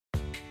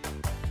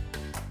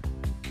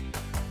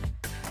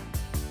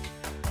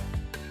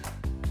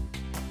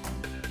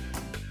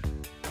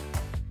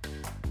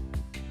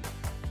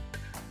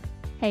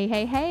Hey,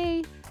 hey,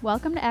 hey!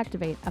 Welcome to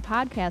Activate, a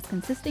podcast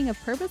consisting of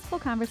purposeful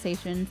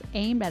conversations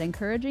aimed at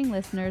encouraging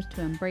listeners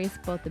to embrace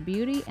both the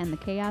beauty and the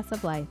chaos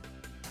of life.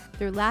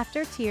 Through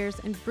laughter, tears,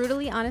 and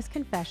brutally honest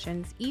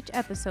confessions, each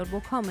episode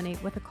will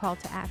culminate with a call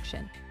to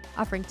action,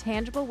 offering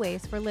tangible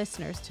ways for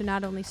listeners to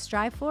not only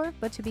strive for,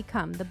 but to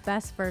become the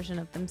best version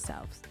of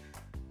themselves.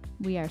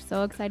 We are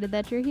so excited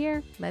that you're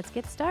here. Let's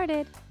get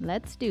started.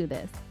 Let's do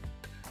this.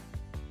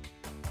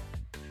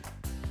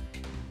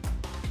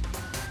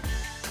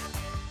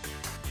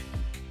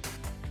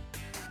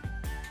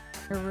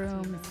 For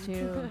rooms,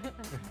 too.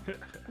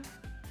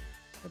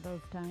 For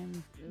those times.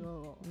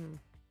 Oh,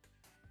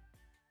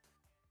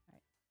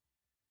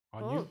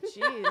 On you.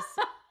 jeez.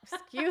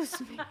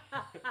 Excuse me.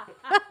 I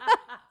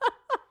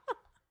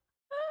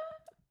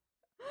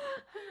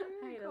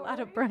ate a lot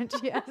of brunch,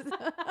 yes.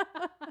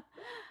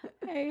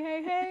 Hey,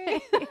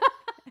 hey, hey!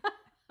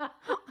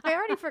 I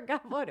already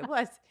forgot what it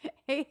was.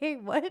 Hey, hey,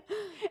 what?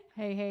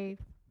 Hey, hey.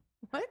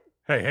 What?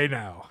 Hey, hey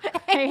now.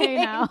 Hey, hey,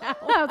 now. I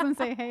was going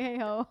to say, hey, hey,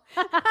 ho.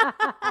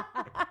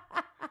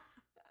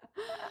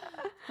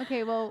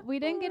 Okay, well, we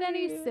didn't get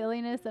any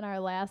silliness in our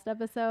last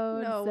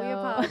episode. No, we so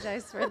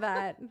apologize for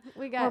that.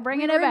 We're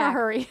bringing we it were in back. a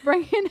hurry.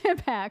 Bringing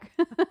it back.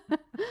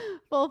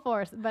 Full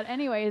force. But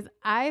anyways,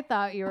 I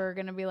thought you were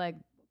going to be like,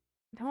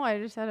 No, I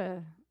just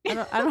had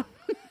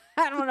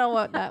I don't know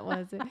what that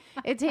was.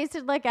 It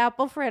tasted like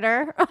apple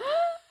fritter.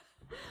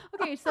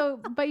 okay, so,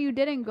 but you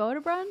didn't go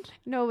to brunch?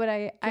 No, but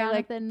I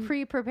Jonathan-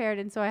 pre-prepared,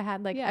 and so I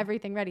had Yeah.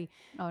 everything ready.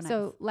 Oh, nice.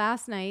 So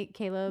last night,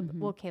 Caleb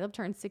Mhm. Caleb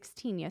turned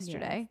 16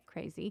 yesterday.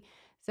 Crazy.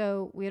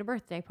 So we had a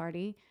birthday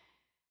party,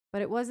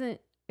 but it was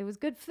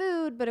good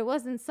food, but it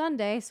wasn't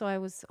Sunday, so I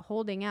was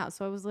holding out.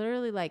 So I was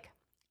literally like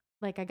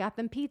I got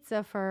them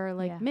pizza for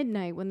Yeah.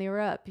 midnight when they were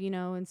up,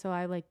 and so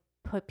I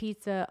put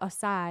pizza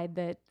aside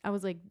that I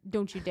was like,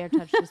 don't you dare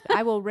touch this.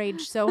 I will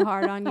rage so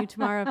hard on you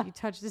tomorrow if you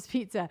touch this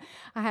pizza.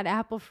 I had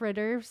apple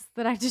fritters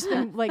that I just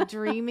been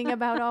dreaming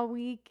about all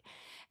week.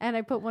 And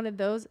I put one of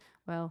those,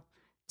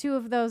 two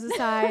of those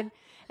aside.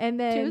 And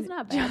then Two's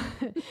not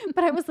bad.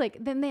 but I was like,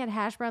 then they had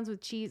hash browns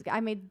with cheese. I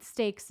made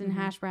steaks and Mhm.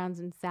 hash browns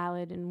and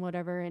salad and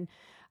whatever. And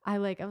I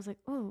was like,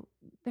 oh,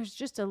 there's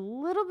just a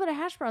little bit of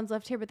hash browns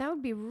left here, but that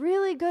would be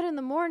really good in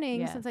the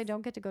morning since I Yes.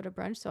 don't get to go to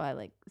brunch. So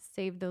I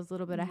saved those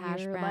little bit of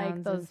hash You're browns. like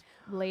and- those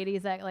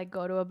ladies that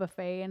go to a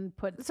buffet and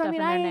put So stuff I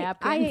mean, in their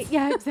napkins.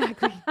 yeah,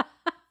 exactly.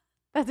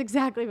 That's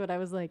exactly what I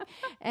was like.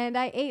 And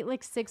I ate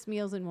 6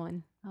 meals in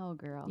one. Oh,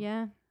 girl.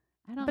 Yeah.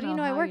 I don't But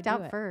know I how worked do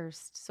out it.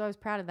 first. So I was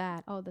proud of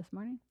that. Oh, this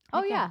morning?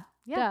 Heck Oh, yeah.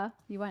 Yeah. Duh.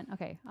 You went.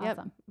 Okay. Yep.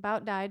 Awesome.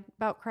 About died,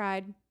 about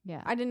cried.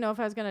 Yeah. I didn't know if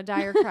I was going to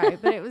die or cry,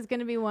 but it was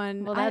going to be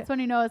one. Well, that's when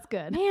you know it's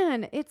good.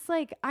 Man, it's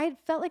I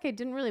felt like I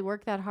didn't really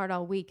work that hard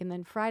all week. And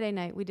then Friday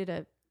night, we did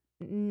a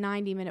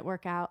 90-minute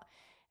workout.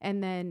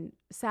 And then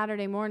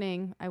Saturday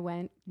morning, I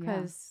went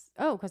Yeah.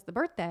 because the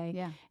birthday.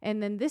 Yeah.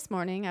 And then this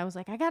morning, I was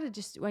like, I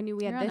knew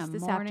we You're had on a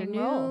this morning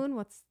roll. afternoon.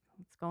 What's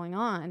going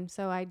on?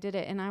 So I did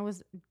it, and I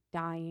was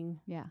dying.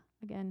 Yeah.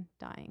 Again,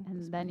 dying. And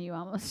this then morning. you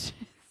almost.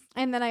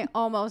 And then I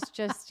almost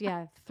just,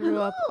 threw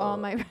up all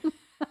my. Here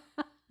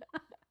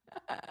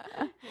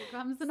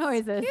comes the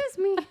noises. Excuse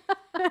me.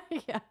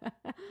 Yeah.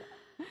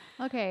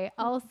 Okay.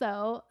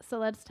 Also, so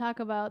let's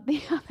talk about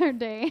the other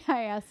day.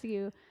 I asked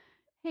you,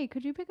 hey,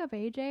 could you pick up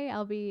AJ?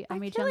 I'll meet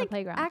you feel on the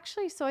playground.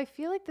 Actually, so I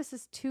feel like this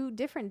is 2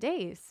 different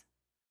days.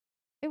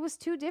 It was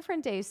 2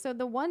 different days. So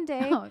the one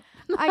day Oh.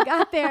 I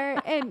got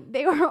there and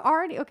they were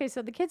already,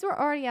 so the kids were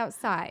already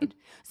outside.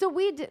 So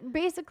we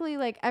basically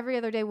every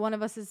other day, one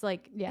of us is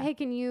Yeah. hey,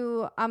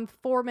 I'm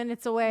 4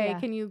 minutes away. Yeah.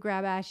 Can you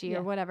grab Ashley Yeah.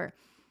 or whatever?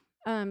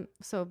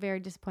 So very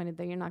disappointed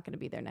that you're not going to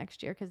be there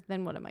next year because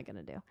then what am I going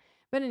to do?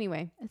 But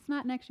anyway, It's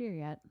not next year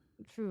yet.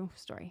 true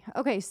story.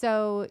 Okay.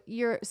 So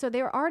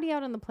they were already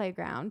out on the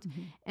playground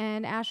Mhm.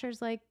 and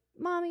Asher's like,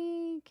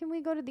 Mommy, can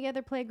we go to the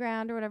other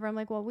playground or whatever? I'm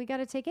like, well, we got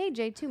to take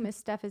AJ too. Miss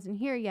Steph isn't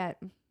here yet.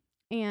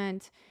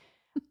 And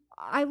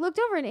I looked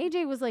over and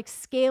AJ was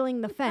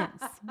scaling the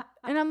fence.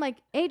 And I'm like,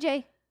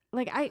 AJ,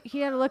 he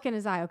had a look in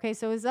his eye. Okay.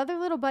 So his other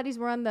little buddies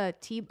were on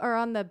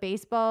the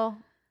baseball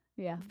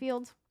Yeah.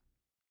 field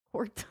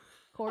court.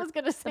 I was Court.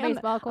 going to say The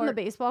baseball on the court.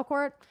 baseball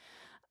court.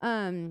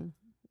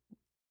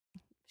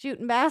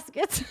 Shooting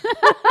baskets.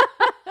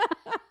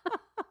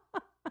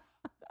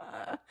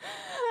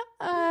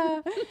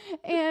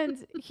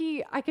 And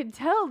I could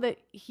tell that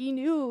he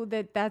knew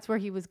that that's where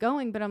he was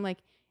going, but I'm like,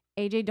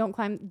 AJ,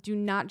 do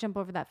not jump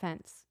over that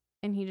fence.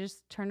 And he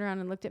just turned around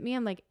and looked at me.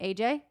 I'm like,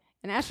 AJ?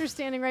 And Asher's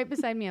standing right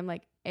beside me. I'm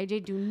like,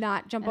 AJ, do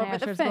not jump And over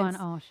the Asher's fence.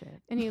 going, oh,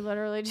 shit. And he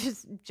literally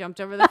just jumped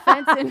over the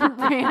fence and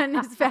ran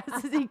as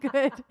fast as he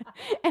could.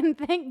 And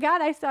thank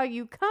God I saw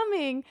you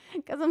coming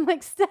because I'm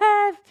like, Steph,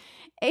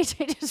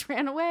 AJ just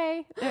ran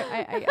away.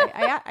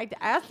 I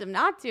asked him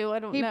not to. I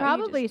don't He know.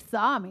 probably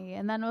saw me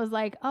and then was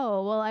like,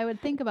 oh, well, I would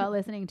think about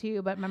listening to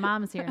you, but my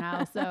mom's here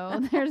now,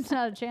 so there's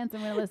not a chance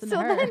I'm going to listen So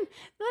to her. then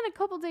a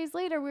couple days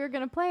later, we were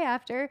going to play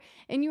after,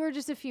 and you were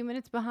just a few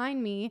minutes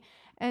behind me.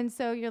 And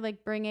so you're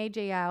like, bring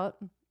AJ out.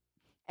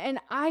 And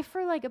I,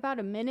 for like about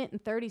a minute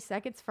and 30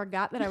 seconds,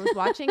 forgot that I was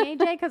watching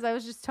AJ because I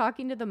was just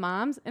talking to the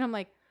moms. And I'm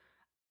like,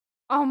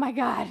 oh my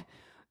God,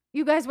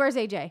 you guys, where's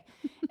AJ?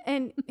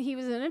 And he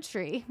was in a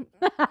tree.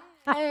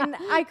 And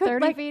I could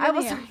 30 like, feet I in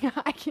the was,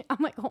 air. I'm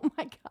like, oh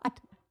my God.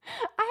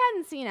 I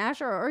hadn't seen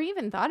Asher or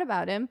even thought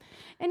about him.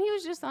 And he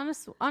was just on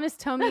his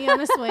tummy on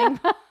a swing.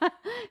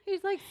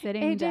 He's like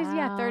sitting AJ's,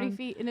 down. 30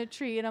 feet in a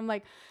tree. And I'm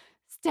like,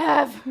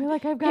 Steph, You're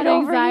like, I've got get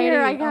over anxiety.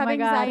 here. I Oh have my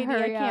God, anxiety. I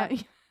hurry up.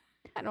 can't.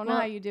 I don't know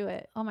Well, how you do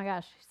it. Oh my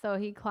gosh. So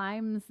he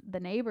climbs the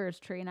neighbor's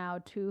tree now,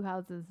 2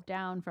 houses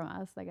down from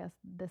us, I guess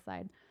this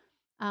side.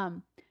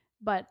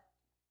 But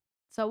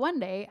so one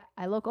day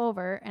I look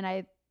over and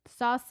I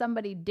saw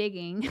somebody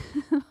digging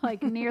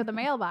like near the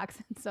mailbox.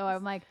 And so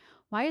I'm like,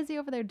 why is he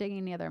over there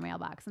digging near their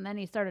mailbox? And then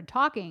he started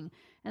talking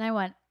and I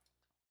went,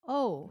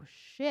 oh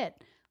shit.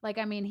 Like,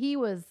 I mean, he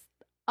was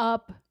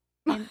up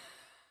and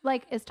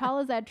like as tall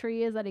as that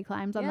tree is that he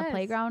climbs on the Yes.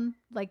 playground,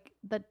 like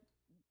the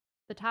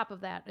top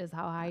of that is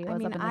how high he was I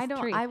mean, up in this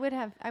tree. I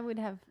would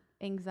have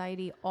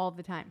anxiety all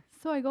the time.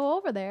 So I go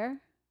over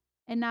there,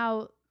 and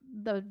now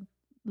the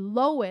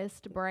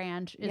lowest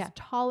branch is Yeah.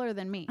 taller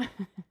than me.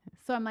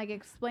 So I'm like,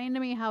 explain to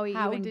me how he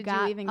How even did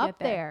got you even up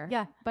get there?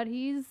 Yeah. But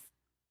he's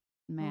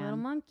A little man.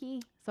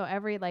 monkey. So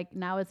every like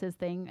now is his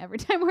thing. Every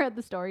time we're at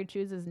the store, he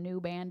chooses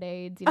new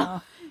Band-Aids. You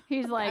know,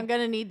 he's like, I'm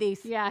gonna need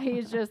these. yeah,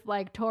 he's just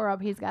like tore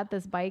up. He's got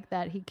this bike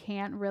that he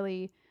can't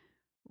really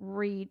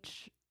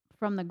reach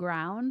from the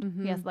ground.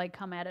 He has to like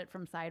come at it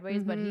from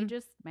sideways, but he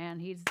just, man,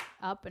 he's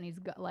up and he's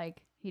like,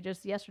 he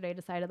just yesterday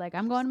decided like,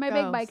 I'm going to my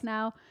big Goes. bike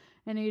now.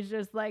 And he's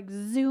just like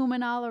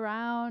zooming all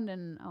around.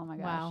 And oh my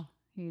gosh, Wow.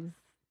 he's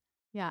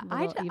Yeah, Little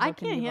I Evel can't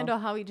Knievel. handle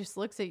how he just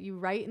looks at you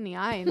right in the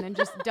eye and then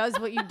just does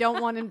what you don't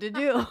want him to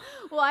do.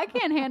 well, I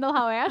can't handle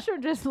how Asher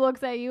just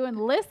looks at you and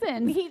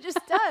listens. He just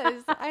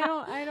does. I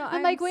don't.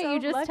 I'm like, wait, so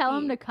you just tell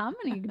him to lucky. come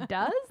and he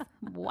does?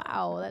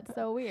 Wow, that's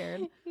so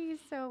weird. He's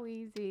so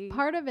easy.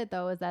 Part of it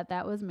though is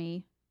that was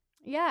me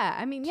Yeah,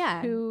 I mean,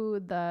 yeah.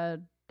 to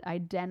the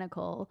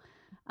identical.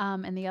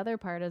 And the other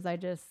part is I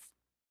just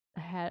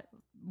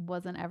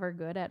wasn't ever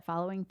good at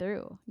following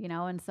through, you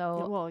know? And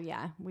so Well,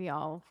 yeah, we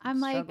all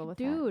I'm like, struggle with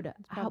that. dude,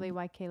 It's probably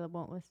why Caleb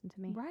won't listen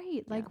to me.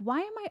 right. Like, Yeah. why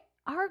am I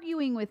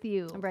arguing with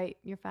you? Right,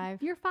 you're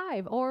 5. You're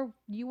 5 or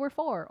you were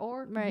 4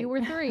 or Right. you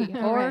were 3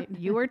 or Right.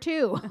 you were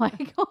 2.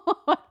 Like,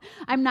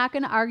 I'm not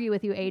going to argue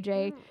with you,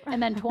 AJ.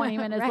 And then 20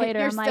 minutes Right, later,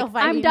 you're I'm still like,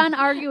 I'm fighting. done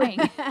arguing.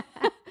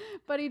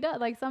 But he does.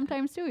 Like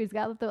sometimes too, he's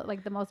got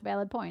the most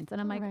valid points.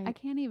 And I'm like, I Right.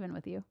 can't even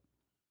with you.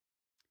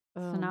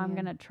 Oh, So now I'm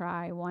man. going to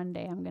try one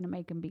day. I'm going to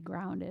make him be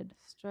grounded.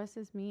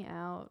 Stresses me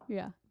out.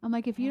 Yeah. I'm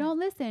like, if you Yeah. don't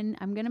listen,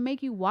 I'm going to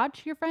make you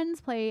watch your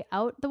friends play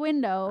out the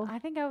window. I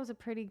think I was a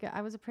pretty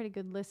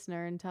good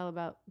listener until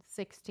about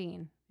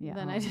 16. Yeah,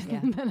 Then oh, I didn't. yeah.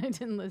 Then I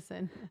didn't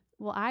listen.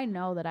 Well, I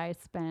know that I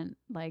spent,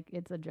 like,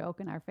 it's a joke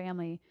in our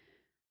family,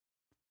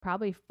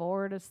 probably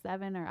 4 to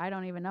 7, or I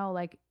don't even know.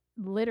 Like,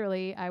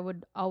 literally, I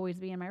would always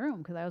be in my room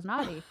because I was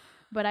naughty.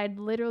 But I'd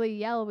literally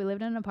yell. We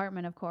lived in an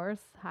apartment, of course,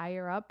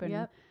 higher up. And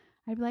Yep.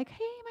 I'd be like, hey,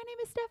 my name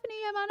is Stephanie.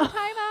 I'm on a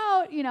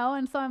timeout, you know?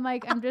 And so I'm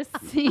like, I'm just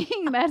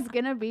seeing that's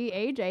going to be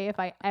AJ if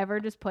I ever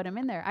just put him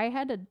in there. I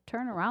had to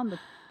turn around the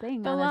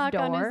thing The on lock his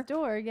door. on his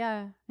door.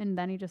 Yeah. And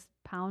then he just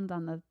pounds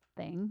on the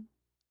thing.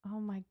 Oh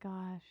my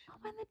gosh.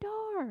 Open the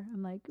door.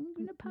 I'm like, I'm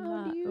going to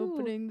pound Not you.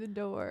 opening the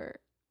door.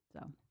 So,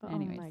 Oh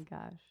anyways. my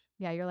gosh.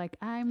 Yeah, you're like,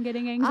 I'm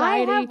getting I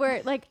anxiety. have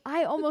where like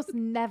I almost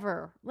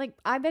never like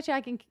I bet you I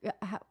can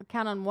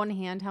count on one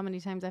hand how many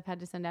times I've had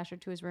to send Asher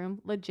to his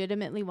room.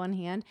 Legitimately one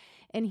hand,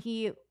 and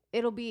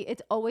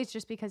it's always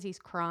just because he's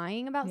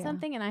crying about Yeah.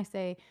 something, and I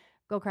say,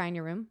 "Go cry in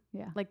your room."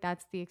 Yeah. Like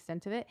that's the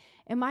extent of it.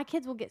 And my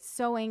kids will get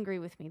so angry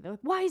with me. They're like,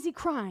 "Why is he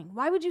crying?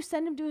 Why would you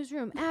send him to his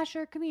room?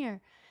 Asher, come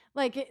here."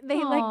 Like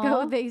they like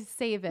go, Aw. they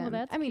save him. Well,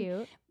 that's I mean,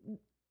 cute.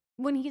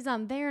 when he's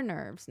on their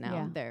nerves now,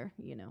 Yeah. they're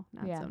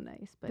not Yeah. so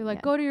nice. But They're like,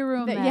 yeah. go to your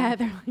room. Yeah,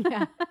 then."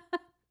 yeah.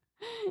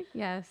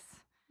 Yes.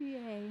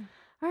 Yay.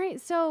 All right.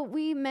 So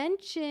we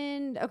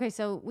mentioned,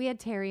 so we had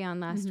Terry on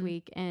last Mhm.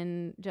 week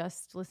and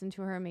just listened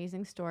to her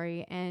amazing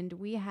story. And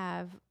we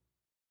have,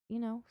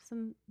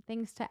 some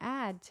things to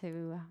add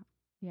to,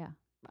 Yeah.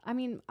 I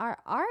mean,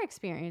 our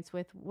experience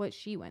with what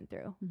she went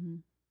through. Mm-hmm.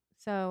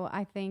 So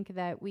I think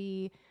that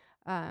we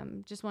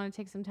just want to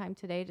take some time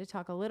today to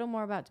talk a little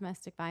more about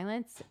domestic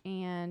violence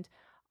and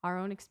our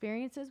own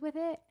experiences with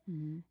it.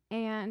 Mm-hmm.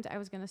 And I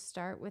was going to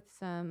start with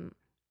some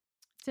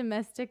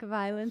domestic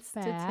violence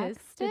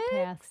Facts.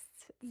 statistics.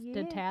 Yeah.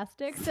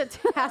 Statistics.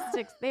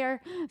 Statistics.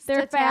 They're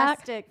They're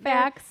statistic. They're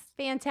Facts.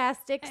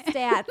 fantastic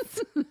stats.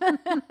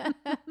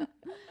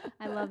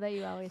 I love that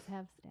you always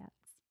have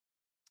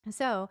stats.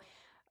 So,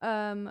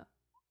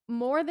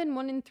 more than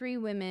 1 in 3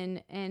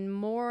 women and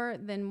more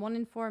than 1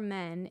 in 4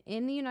 men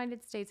in the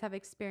United States have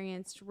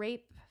experienced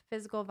rape,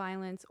 physical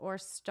violence, or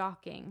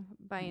stalking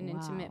by an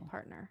intimate Wow.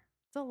 partner.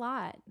 It's a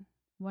lot.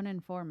 1 in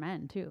 4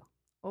 men too.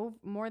 Oh,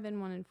 more than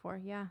 1 in 4.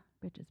 Yeah.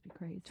 Bitches be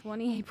crazy.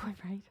 28 point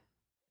right.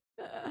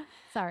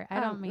 Sorry, I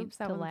don't mean Oops,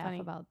 that to wasn't laugh funny.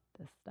 about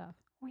this stuff.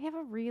 We have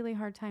a really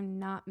hard time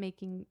not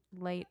making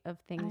light of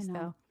things, know.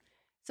 though.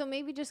 So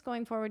maybe just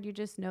going forward, you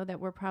just know that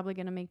we're probably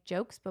going to make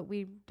jokes, but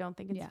we don't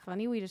think it's Yeah.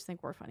 funny. We just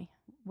think we're funny.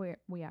 We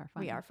are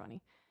funny. We are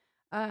funny.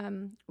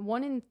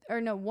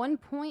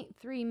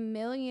 1.3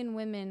 million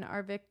women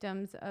are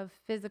victims of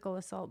physical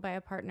assault by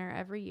a partner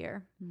every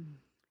year.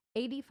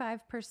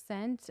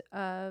 85%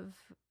 of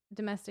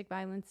domestic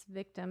violence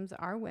victims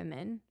are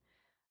women.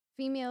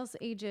 Females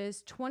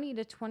ages 20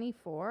 to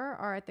 24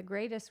 are at the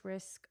greatest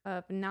risk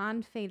of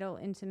non-fatal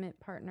intimate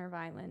partner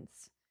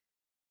violence.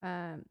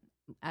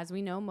 As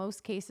we know,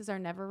 most cases are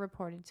never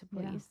reported to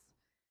police.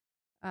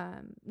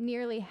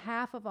 Nearly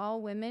half of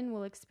all women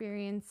will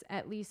experience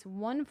at least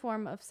one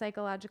form of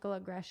psychological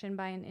aggression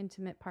by an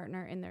intimate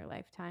partner in their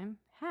lifetime.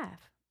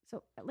 Half.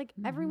 So like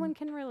everyone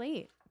can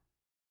relate.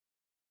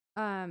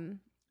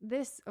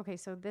 This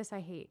I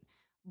hate.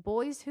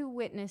 Boys who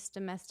witness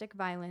domestic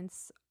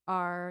violence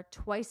are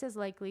twice as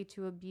likely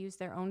to abuse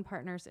their own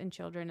partners and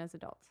children as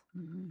adults.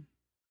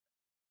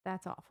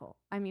 That's awful.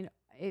 I mean,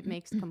 it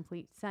makes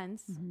complete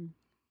sense.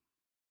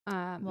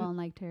 Well, and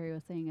like Terry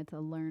was saying, it's a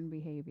learned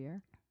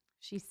behavior.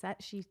 She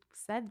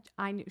said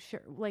I knew,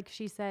 sure, like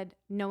she said,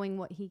 knowing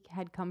what he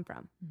had come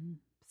from.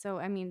 So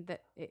I mean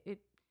that I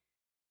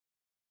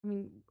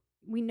mean,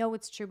 we know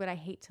it's true, but I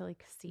hate to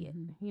like see it,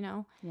 you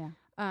know? Yeah.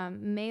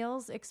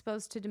 Males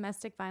exposed to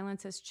domestic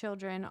violence as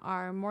children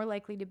are more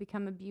likely to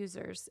become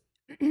abusers,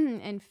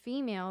 and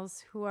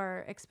females who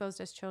are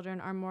exposed as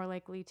children are more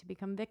likely to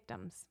become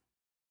victims.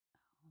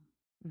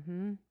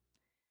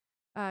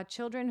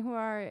 Children who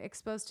are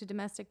exposed to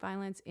domestic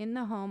violence in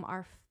the home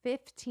are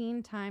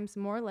 15 times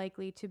more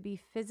likely to be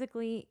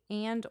physically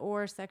and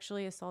or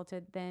sexually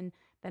assaulted than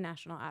the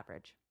national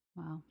average.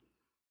 Wow.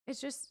 It's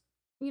just,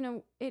 you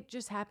know, it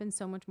just happens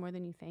so much more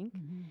than you think.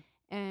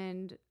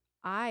 And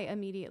I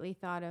immediately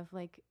thought of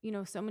like, you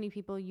know, so many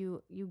people,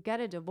 you get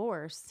a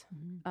divorce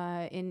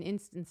in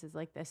instances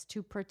like this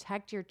to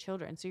protect your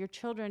children. So your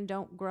children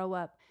don't grow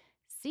up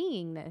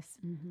seeing this,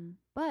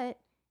 but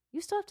you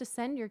still have to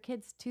send your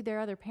kids to their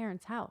other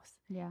parents' house.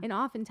 Yeah. And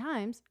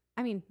oftentimes,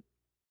 I mean,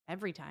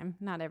 every time,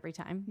 not every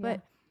time,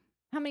 but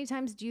how many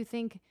times do you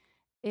think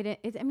I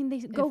mean, they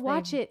go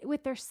watch it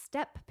with their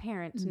step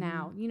parent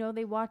now. You know,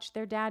 they watch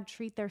their dad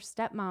treat their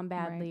stepmom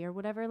badly or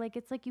whatever. Like,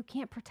 it's like you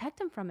can't protect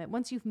them from it.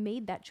 Once you've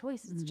made that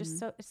choice, it's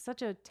just it's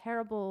such a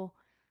terrible,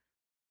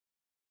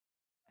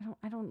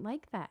 I don't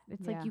like that.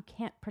 It's like you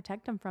can't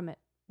protect them from it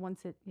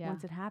once it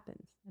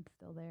happens. It's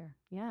still there.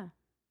 Yeah.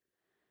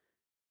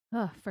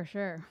 Oh, for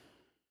sure.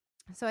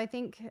 So I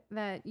think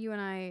that you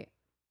and I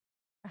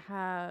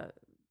have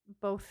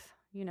both,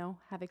 you know,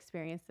 have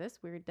experienced this.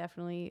 We're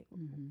definitely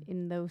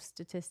in those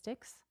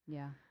statistics.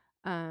 Yeah.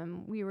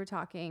 We were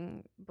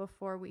talking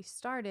before we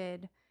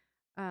started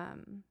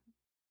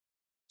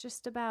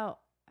just about,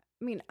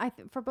 I mean,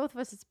 for both of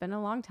us, it's been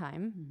a long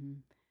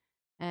time.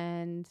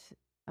 And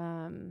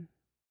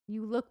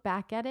you look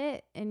back at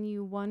it and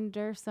you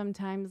wonder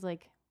sometimes,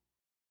 like,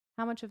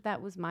 how much of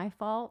that was my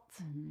fault?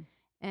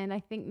 And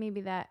I think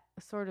maybe that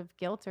sort of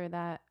guilt or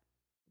that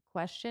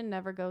question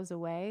never goes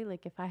away.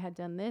 Like, if I had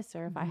done this,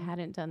 or if I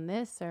hadn't done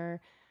this, or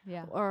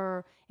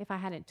if I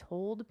hadn't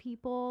told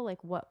people, like,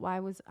 why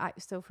was I?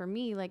 So for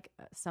me, like,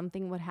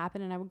 something would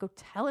happen and I would go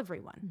tell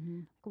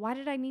everyone. Like, why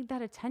did I need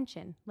that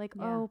attention? Like,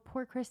 oh,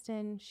 poor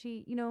Kristen.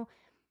 She, you know,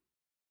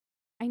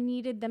 I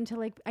needed them to,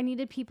 like, I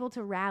needed people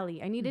to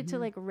rally. I needed to,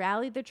 like,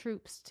 rally the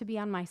troops to be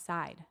on my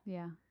side.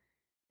 Yeah.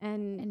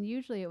 And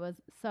usually it was,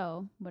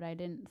 so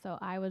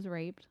I was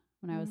raped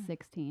when I was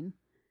 16,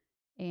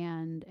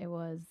 and it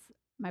was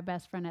my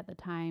best friend at the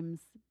time's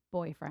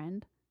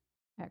boyfriend.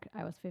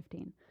 I was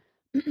 15.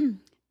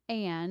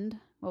 And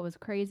what was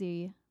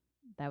crazy,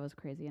 that was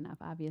crazy enough,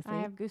 obviously.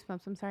 I have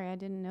goosebumps. I'm sorry, I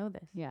didn't know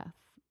this. Yes.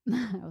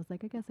 I was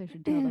like, I guess I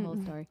should tell the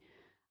whole story.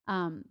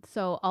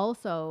 So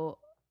also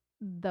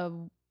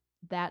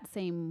that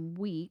same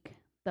week,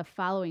 the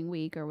following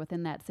week, or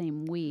within that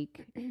same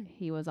week,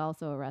 he was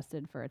also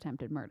arrested for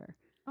attempted murder.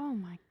 Oh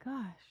my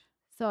gosh.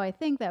 So I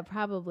think that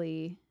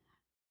probably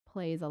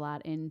plays a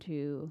lot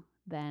into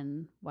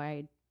then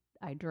why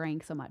I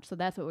drank so much. So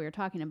that's what we were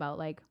talking about.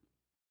 Like,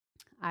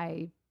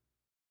 I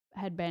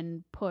had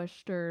been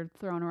pushed or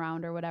thrown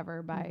around or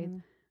whatever by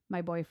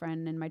my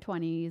boyfriend in my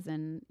 20s,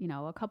 and, you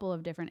know, a couple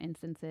of different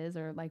instances,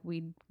 or like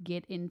we'd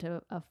get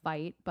into a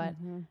fight, but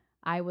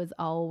I was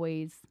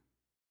always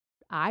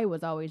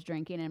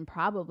drinking and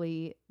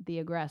probably the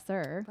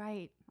aggressor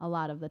a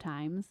lot of the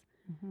times.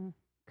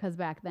 Because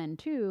back then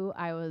too,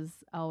 I was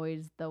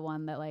always the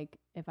one that, like,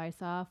 if I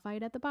saw a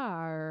fight at the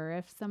bar, or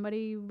if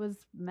somebody was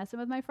messing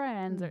with my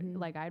friends, or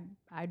like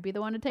I'd be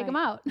the one to take them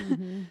out.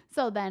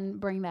 So then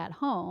bring that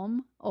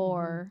home,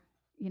 or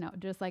you know,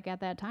 just like at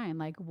that time,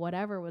 like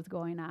whatever was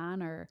going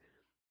on, or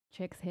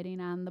chicks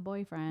hitting on the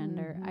boyfriend,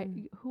 or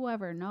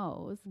whoever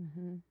knows.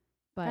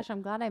 But gosh,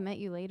 I'm glad I met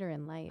you later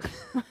in life.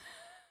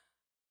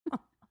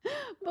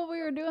 But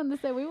we were doing the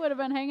same. We would have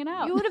been hanging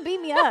out. You would have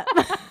beat me up.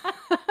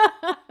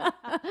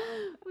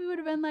 We would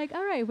have been like,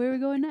 all right, where are we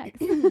going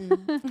next?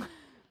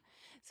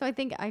 So I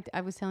think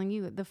I was telling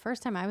you, the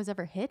first time I was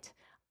ever hit,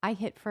 I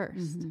hit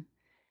first.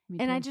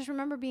 And I just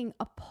remember being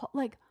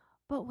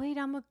but wait,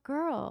 I'm a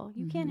girl.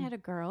 You can't Mhm. hit a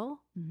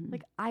girl. Mhm.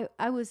 Like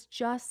I was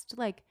just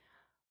like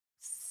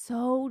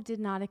so did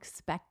not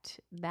expect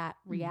that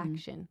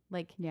reaction.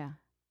 Like Yeah.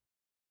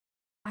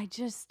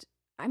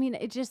 I mean,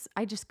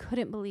 I just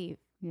couldn't believe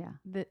Yeah.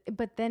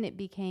 but then it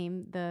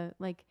became the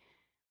like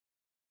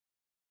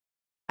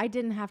I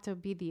didn't have to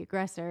be the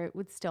aggressor. It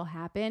would still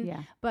happen.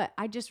 Yeah. But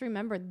I just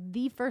remember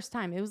the first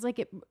time it was like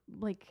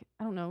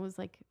I don't know, it was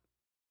like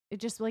it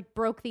just like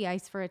broke the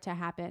ice for it to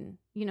happen,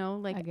 you know,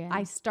 like Again.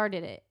 I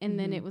started it and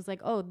then Mhm. it was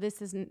like, oh,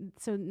 this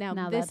isn't so now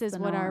Now this that's is the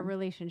what our norm.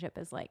 relationship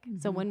is like.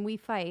 So Mhm. when we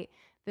fight,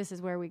 this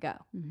is where we go.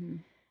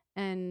 Mhm.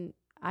 And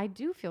I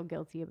do feel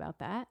guilty about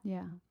that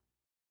Yeah.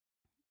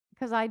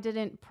 because I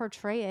didn't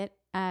portray it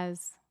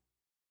as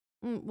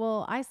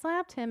well, I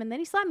slapped him and then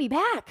he slapped me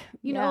back.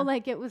 You Yeah. know,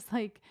 like it was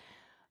like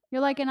You're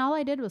like, and all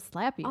I did was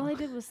slap you. all I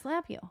did was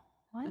slap you.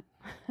 What?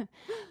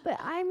 But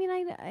I mean,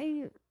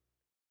 I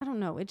don't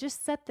know. It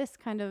just set this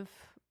kind of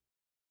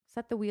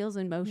set the wheels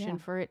in motion Yeah.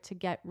 for it to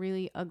get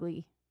really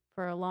ugly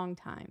for a long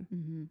time.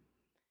 Mhm.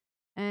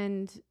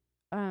 And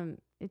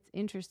it's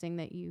interesting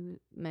that you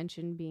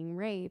mentioned being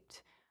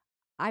raped.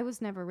 I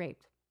was never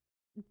raped,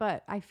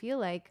 but I feel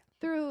like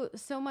through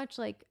so much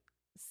like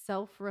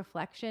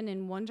self-reflection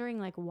and wondering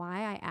like why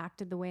I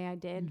acted the way I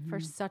did for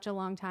Mhm. such a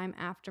long time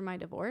after my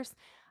divorce,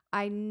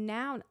 I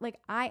now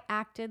like I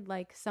acted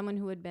like someone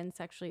who had been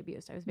sexually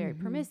abused. I was very Mhm.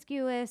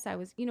 promiscuous. I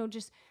was, you know,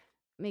 just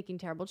making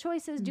terrible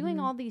choices, doing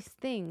Mhm. all these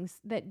things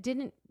that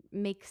didn't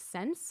make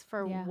sense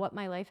for Yeah. what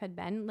my life had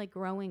been like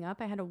growing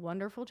up. I had a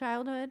wonderful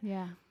childhood.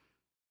 Yeah.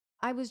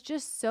 I was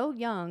just so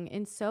young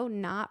and so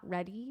not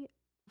ready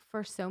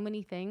for so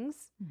many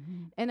things.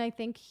 Mhm. And I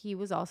think he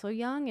was also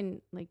young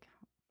and like,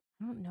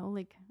 I don't know,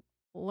 like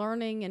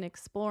learning and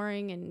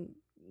exploring and,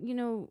 you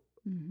know,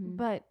 Mhm.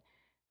 but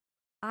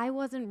I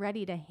wasn't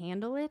ready to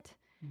handle it.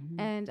 Mhm.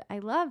 And I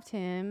loved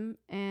him.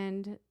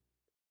 And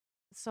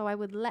so I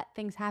would let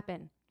things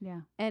happen.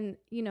 Yeah. And,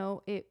 you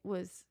know, it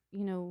was,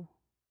 you know,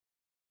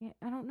 yeah,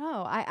 I don't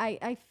know.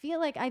 I feel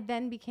like I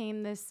then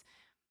became this,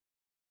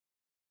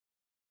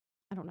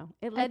 I don't know.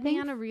 It led me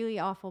think on a really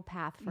awful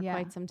path for Yeah.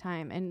 quite some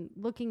time. And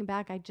looking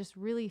back, I just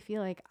really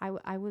feel like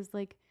I was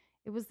like,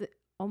 it was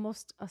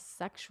almost a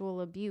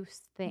sexual abuse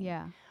thing.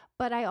 Yeah.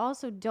 But I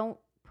also don't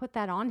put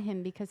that on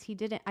him because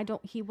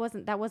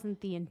that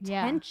wasn't the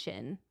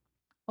intention.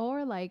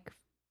 Or like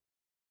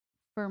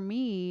for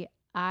me,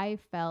 I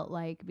felt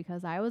like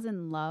because I was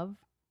in love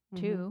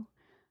too,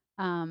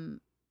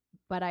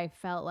 but I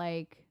felt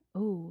like,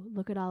 oh,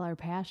 look at all our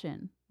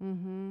passion.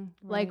 Mm-hmm.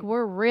 Like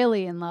we're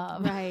really in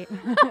love. right.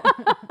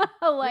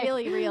 Like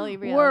really, really,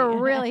 really. We're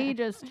really, he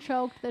just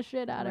choked the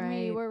shit out of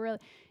me. Right. We're really,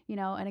 you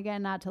know, and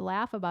again, not to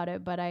laugh about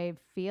it, but I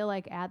feel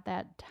like at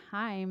that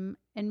time,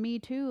 and me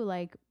too,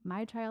 like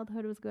my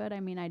childhood was good. I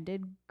mean, I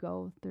did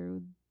go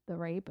through the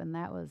rape and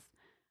that was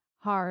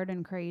hard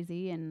and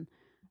crazy. And,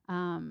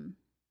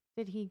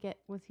 Did he get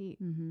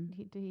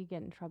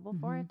in trouble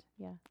for Mhm. it?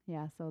 Yeah.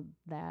 yeah, so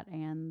that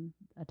and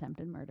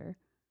attempted murder.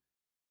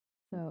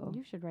 So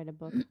You should write a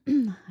book.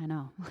 I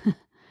know.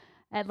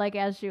 And like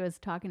as she was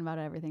talking about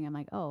everything, I'm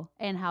like, oh,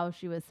 and how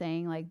she was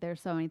saying like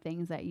there's so many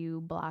things that you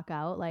block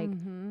out. Like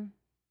Mm-hmm.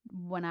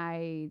 when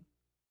I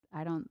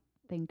don't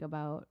think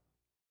about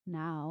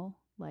now,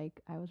 like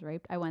I was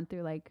raped. I went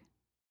through like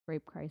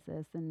rape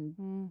crisis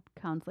and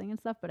counseling and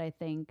stuff, but I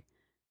think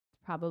it's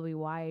probably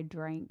why I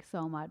drank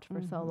so much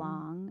for so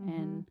long.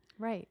 And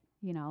right.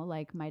 you know,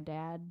 like my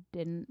dad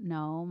didn't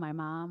know, my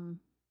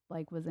mom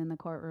like was in the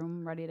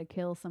courtroom ready to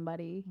kill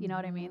somebody. You know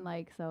what I mean?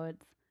 Like so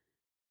it's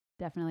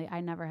definitely, I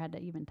never had to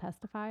even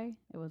testify.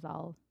 It was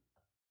all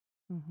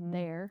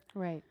there.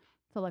 Right.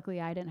 So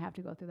luckily I didn't have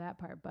to go through that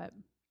part, but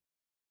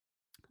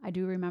I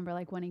do remember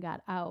like when he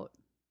got out,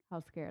 how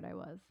scared I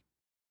was.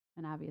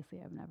 And obviously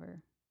I've never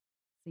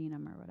seen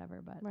him or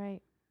whatever, but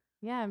Right.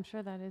 Yeah, I'm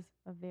sure that is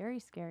a very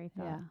scary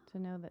thought Yeah. to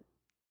know that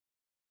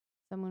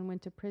someone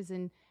went to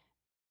prison,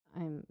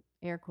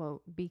 air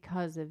quote,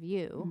 because of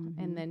you.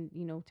 Mhm. And then,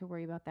 you know, to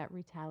worry about that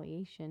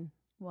retaliation.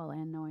 well,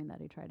 and knowing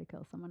that he tried to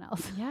kill someone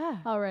else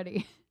Yeah.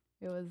 already.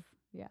 It was,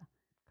 yeah.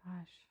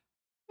 Gosh.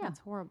 Yeah. That's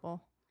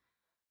horrible.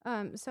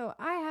 So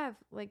I have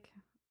like,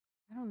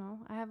 I don't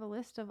know, I have a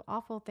list of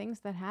awful things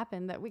that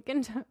happened that we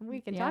can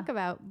Yeah. talk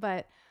about,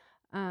 but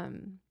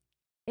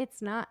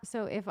it's not.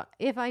 So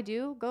if I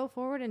do go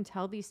forward and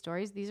tell these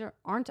stories, these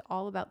aren't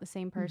all about the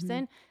same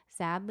person.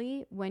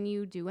 Sadly, when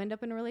you do end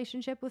up in a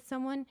relationship with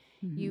someone,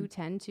 you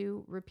tend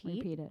to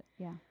repeat it.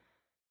 Yeah.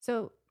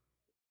 So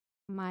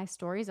my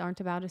stories aren't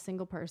about a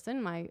single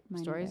person. My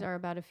Mine stories either. are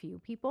about a few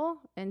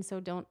people. And so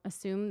don't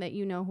assume that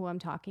you know who I'm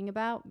talking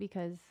about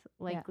because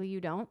likely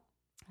you don't.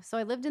 So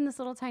I lived in this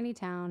little tiny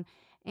town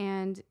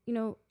and, you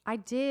know, I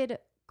did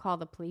call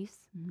the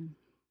police,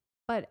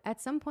 but at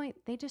some point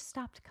they just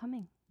stopped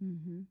coming.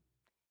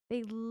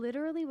 They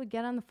literally would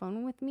get on the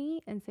phone with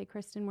me and say,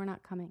 Kristen, we're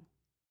not coming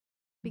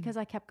because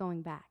I kept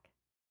going back.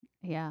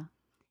 Yeah.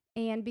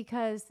 And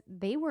because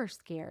they were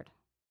scared,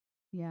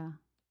 Yeah.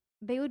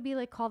 they would be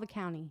like, call the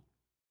county.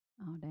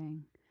 Oh,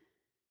 dang.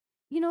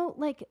 you know,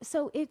 like,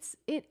 so it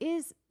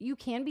is, you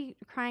can be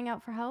crying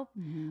out for help,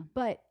 Mhm.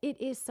 but it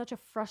is such a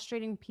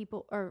frustrating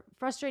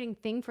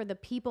thing for the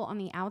people on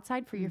the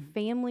outside, for your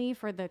family,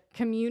 for the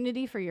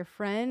community, for your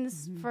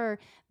friends, for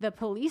the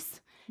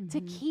police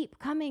to keep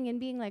coming and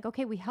being like,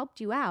 okay, we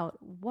helped you out.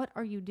 What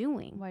are you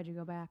doing? Why'd you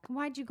go back?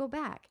 Why'd you go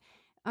back?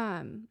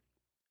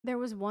 There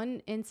was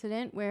one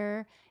incident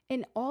where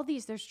in all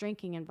these, there's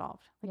drinking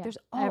involved. Like Yeah, there's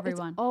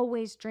everyone. it's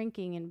always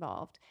drinking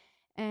involved.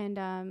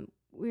 And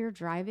we were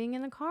driving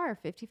in the car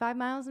 55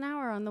 miles an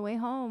hour on the way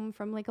home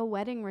from like a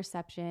wedding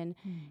reception.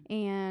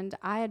 And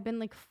I had been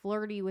like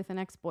flirty with an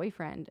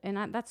ex-boyfriend,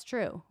 and that's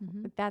true.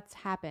 Like, that's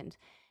happened.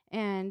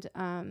 And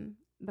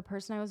the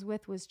person I was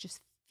with was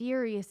just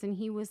furious, and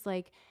he was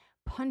like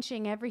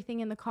punching everything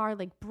in the car,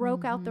 like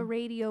broke out the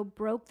radio,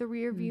 broke the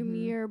rear view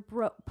mirror,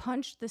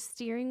 punched the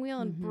steering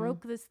wheel, and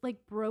broke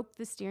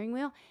the steering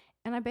wheel.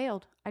 And I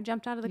bailed. I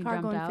jumped out of the You car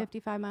jumped going out?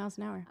 55 miles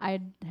an hour.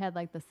 I had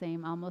like the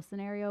same almost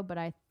scenario, but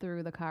I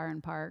threw the car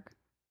in park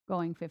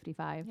going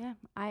 55. Yeah.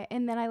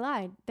 And then I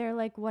lied. They're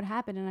like, what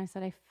happened? And I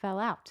said, I fell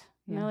out.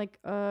 And Yeah. they're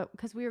like,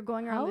 because we were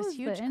going around How this is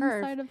huge the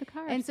curve. inside of the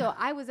car? And so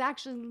I was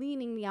actually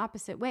leaning the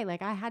opposite way.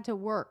 Like I had to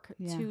work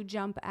Yeah. to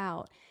jump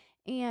out.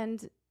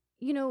 And,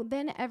 you know,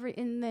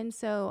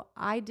 so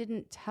I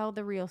didn't tell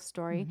the real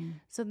story.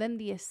 So then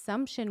the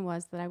assumption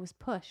was that I was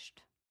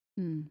pushed.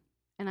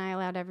 And I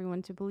allowed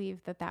everyone to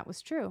believe that that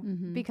was true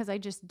because I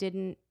just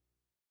didn't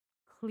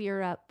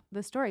clear up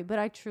the story. But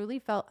I truly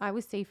felt I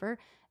was safer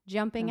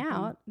jumping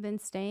out than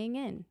staying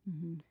in.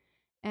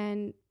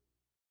 And,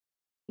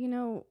 you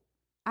know,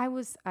 I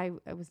was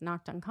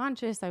knocked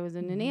unconscious. I was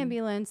in an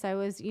ambulance. I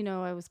was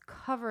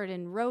covered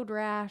in road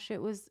rash.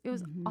 It was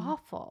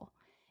awful.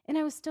 And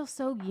I was still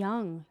so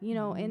young, you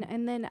know,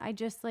 and then I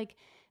just like,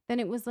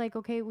 then it was like,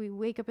 okay, we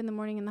wake up in the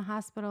morning in the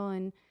hospital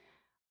and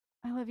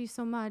I love you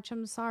so much.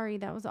 I'm sorry.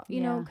 That was,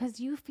 you know, because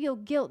you feel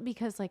guilt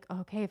because like,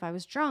 okay, if I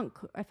was drunk,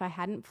 if I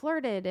hadn't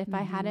flirted, if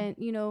I hadn't,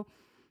 you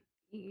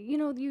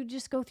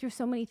just go through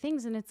so many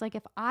things. And it's like,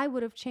 if I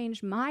would have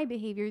changed my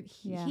behavior,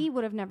 he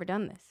would have never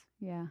done this.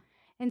 Yeah.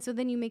 And so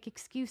then you make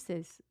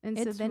excuses. And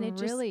so It's then it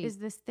just really- is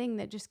this thing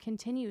that just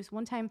continues.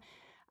 One time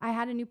I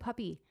had a new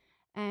puppy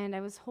and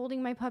I was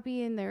holding my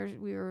puppy and there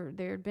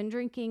had been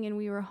drinking and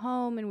we were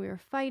home and we were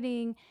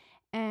fighting.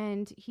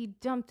 And he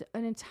dumped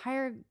an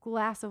entire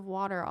glass of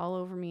water all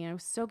over me. And I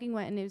was soaking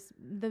wet. And it was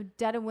the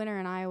dead of winter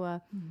in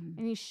Iowa.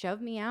 And he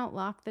shoved me out,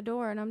 locked the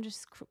door. And I'm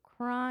just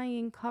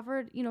crying,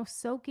 covered,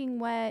 soaking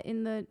wet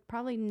in the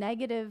probably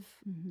negative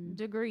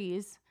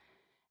degrees.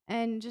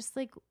 And just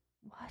like,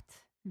 what?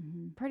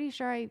 Pretty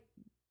sure I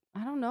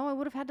don't know. I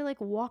would have had to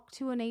like walk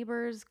to a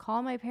neighbor's,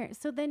 call my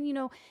parents. So then,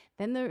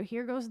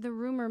 here goes the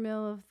rumor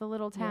mill of the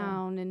little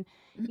town. And,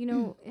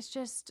 it's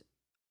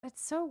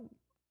so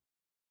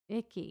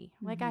icky.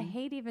 Like I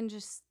hate even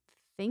just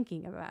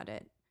thinking about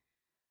it.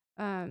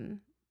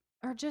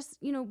 Or just,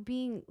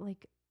 being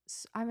like,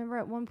 I remember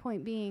at one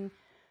point being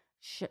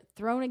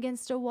thrown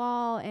against a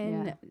wall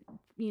and,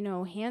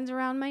 hands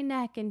around my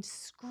neck and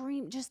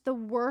scream, just the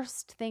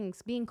worst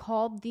things, being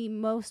called the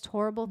most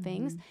horrible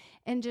things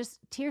and just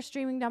tears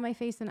streaming down my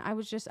face. And I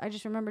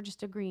just remember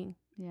just agreeing.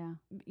 Yeah.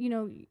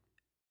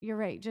 You're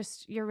right.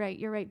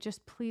 You're right.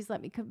 Just please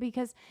let me,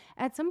 because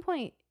at some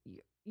point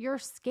you're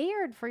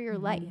scared for your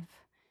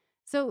life.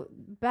 So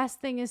best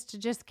thing is to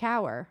just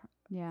cower,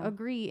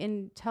 agree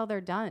until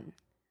they're done.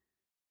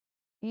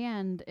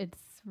 And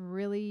it's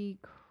really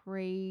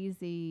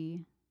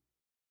crazy.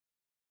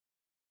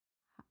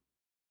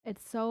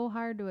 It's so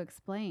hard to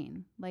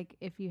explain, like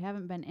if you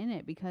haven't been in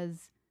it,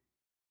 because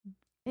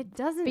it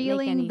doesn't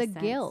feeling make any the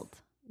sense.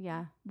 guilt.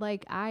 Yeah.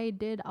 Like I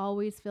did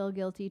always feel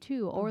guilty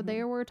too. Or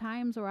there were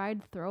times where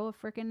I'd throw a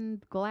freaking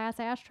glass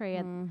ashtray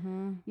at,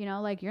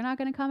 like, you're not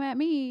going to come at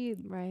me.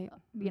 Right.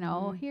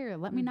 Here,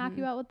 let me knock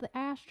you out with the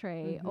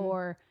ashtray.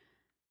 Or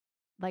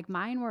like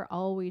mine were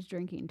always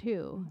drinking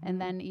too.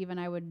 And then even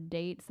I would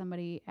date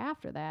somebody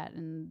after that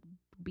and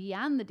be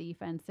on the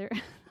defense.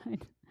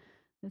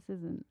 This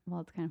isn't,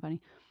 well, it's kind of funny.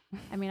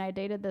 I mean, I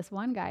dated this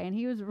one guy and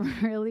he was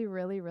really,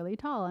 really, really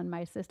tall. And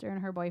my sister and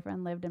her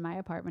boyfriend lived in my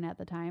apartment at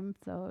the time.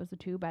 So it was a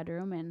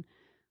 2-bedroom. And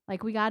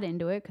like we got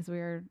into it because we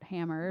were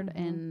hammered.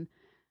 And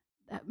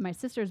my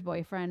sister's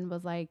boyfriend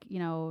was like, do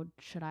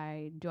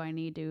I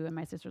need to? And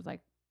my sister's like,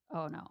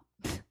 oh no,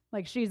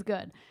 like she's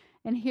good.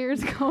 And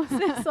here's goes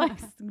this like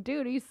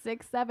dude, he's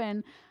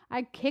 6'7".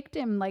 I kicked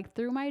him like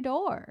through my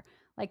door,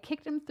 like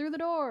kicked him through the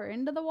door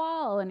into the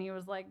wall. And he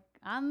was like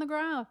on the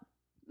ground.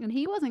 And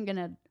he wasn't going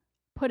to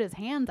put his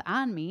hands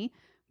on me,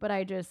 but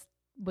I just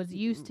was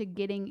used to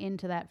getting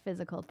into that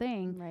physical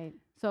thing. Right.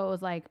 So it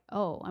was like,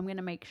 oh, I'm going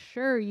to make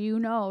sure you're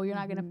not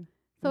going to.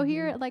 So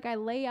here, like I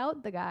lay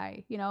out the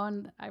guy,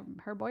 and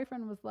her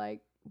boyfriend was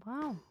like,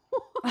 wow.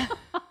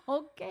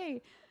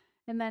 Okay.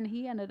 And then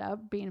he ended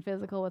up being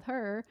physical with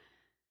her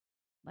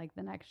like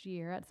the next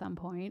year at some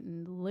point,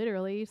 and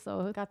literally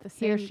got the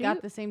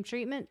same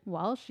treatment.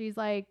 Well, she's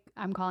like,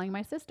 I'm calling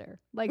my sister.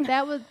 Like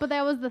that was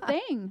the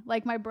thing.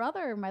 Like my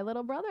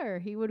little brother,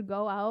 he would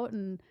go out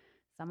and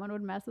someone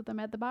would mess with him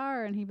at the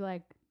bar and he'd be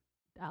like,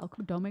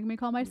 don't make me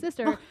call my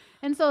sister.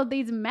 And so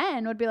these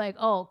men would be like,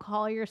 oh,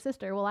 call your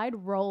sister. Well, I'd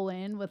roll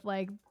in with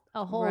like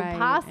a whole Right, an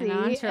posse, and,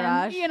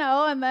 entourage.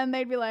 and then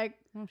they'd be like,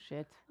 Oh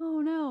shit. oh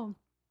no.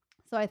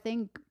 So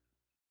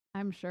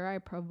I'm sure I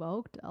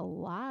provoked a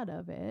lot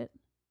of it.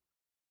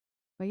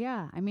 But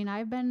yeah, I mean,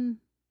 I've been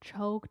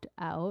choked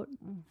out,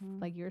 Mm-hmm.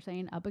 like you were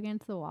saying, up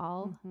against the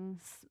wall. Mm-hmm.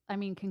 I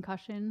mean,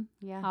 concussion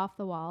Yeah. off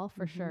the wall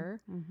for Mhm,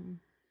 sure. mhm.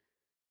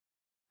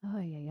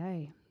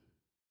 Ay.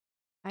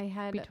 I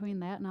had Between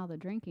that and all the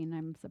drinking,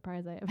 I'm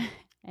surprised I have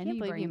any can't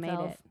believe brain you made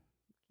cells. it.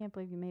 Can't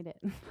believe you made it.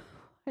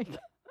 Like,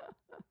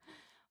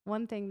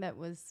 One thing that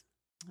was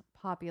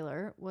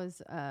popular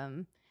was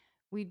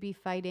we'd be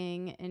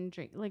fighting and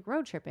drink, like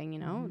road tripping,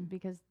 Mhm.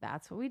 because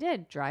that's what we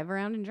did, drive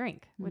around and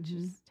drink, which Mhm.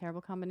 is a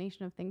terrible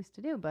combination of things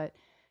to do, but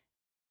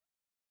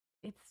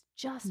it's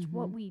just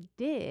what Mhm. we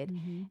did.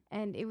 mhm.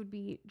 And it would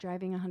be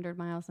driving 100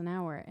 miles an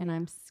hour, and Yeah.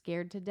 I'm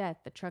scared to death.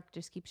 The truck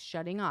just keeps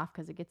shutting off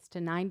because it gets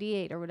to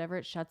 98 or whatever,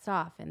 it shuts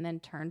off and then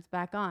turns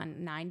back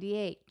on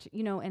 98,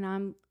 and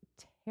I'm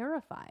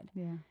terrified.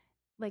 Yeah.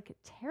 Like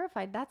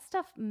terrified. That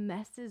stuff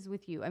messes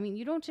with you. I mean,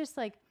 you don't just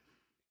like,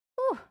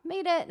 oh,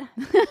 made it.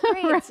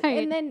 Great. Right.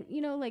 And then,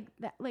 like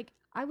that, like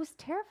I was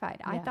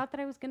terrified. I Yeah. thought that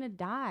I was going to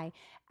die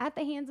at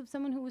the hands of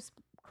someone who was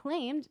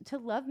claimed to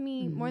love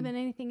me more Mhm. than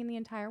anything in the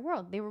entire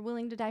world. They were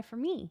willing to die for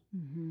me.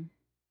 Mm-hmm.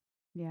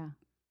 Yeah.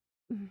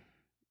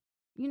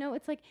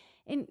 It's like,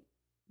 and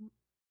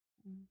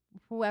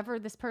whoever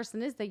this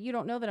person is that you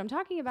don't know that I'm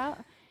talking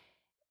about,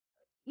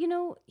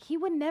 he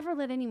would never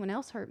let anyone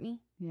else hurt me.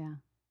 Yeah.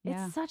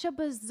 Yeah. It's such a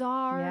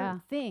bizarre Yeah.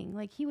 thing.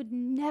 Like he would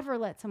never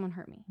let someone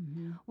hurt me,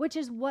 Mm-hmm. which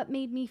is what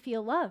made me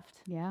feel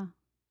loved. Yeah.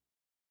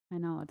 I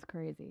know, it's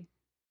crazy.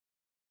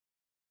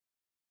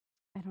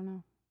 I don't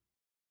know.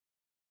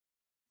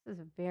 This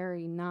is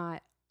very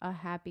not a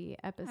happy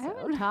episode. I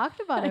haven't talked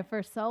about it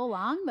for so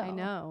long, though. I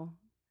know.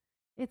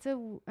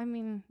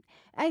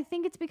 I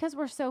think it's because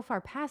we're so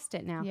far past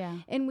it now. Yeah.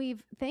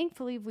 And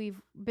thankfully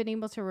we've been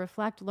able to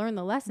reflect, learn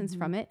the lessons Mhm.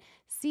 from it,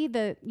 see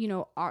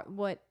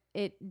what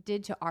it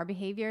did to our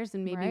behaviors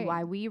and maybe Right.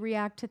 why we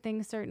react to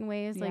things certain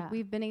ways. Yeah. Like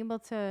we've been able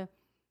to,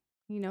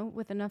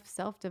 with enough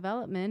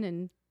self-development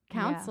and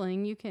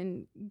counseling, you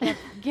can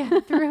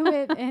get through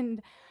it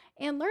and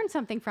learn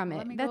something from it.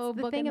 Let me That's go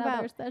the book thing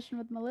another about session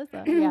with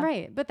Melissa. Yeah.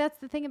 right. But that's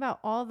the thing about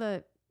all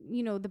the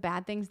the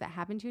bad things that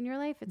happen to you in your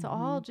life. It's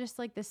all just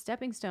like this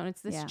stepping stone.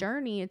 It's this Yeah.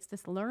 journey. It's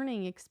this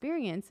learning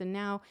experience. And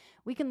now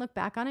we can look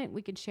back on it.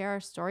 We could share our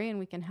story and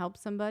we can help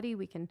somebody.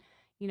 We can,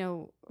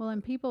 Well,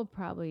 and people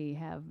probably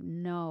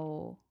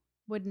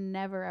would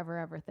never, ever,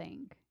 ever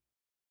think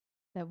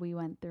that we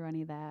went through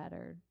any of that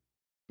or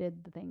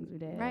did the things we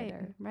did. right,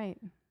 Or right.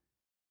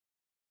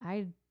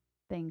 I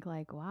think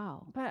like,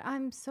 wow. But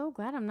I'm so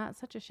glad I'm not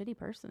such a shitty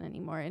person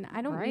anymore. And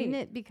I don't mean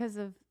Right. it because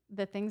of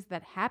the things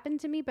that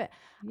happened to me, but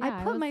Yeah,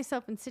 I put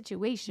myself in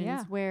situations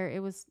Yeah. where it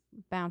was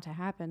bound to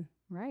happen.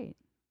 Right.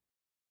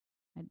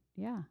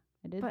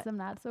 I did But- some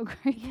not so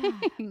great Yeah,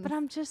 things. but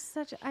I'm just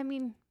I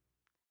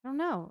don't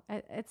know.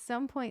 At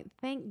some point,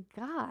 thank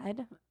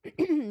God,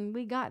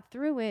 we got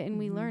through it and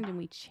we Mhm. learned and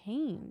we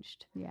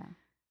changed Yeah.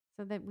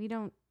 so that we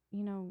don't,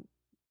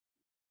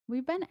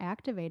 We've been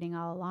activating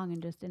all along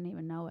and just didn't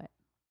even know it.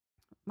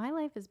 my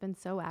life has been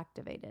so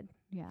activated.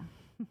 Yeah.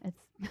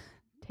 It's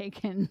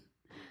taken.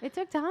 It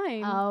took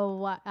time.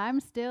 I'm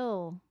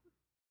still.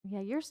 Yeah,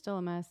 you're still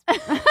a mess.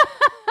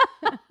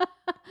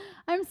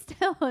 I'm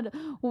still a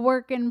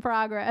work in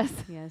progress.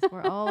 Yes,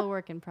 we're all a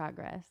work in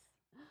progress.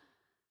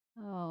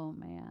 Oh,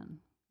 man.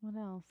 What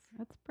else?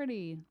 That's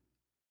pretty.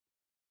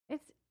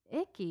 It's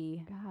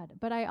icky. God.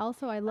 But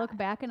I look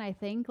back and I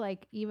think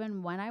like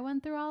even when I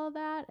went through all of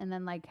that and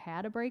then like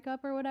had a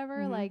breakup or whatever,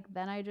 Mhm. like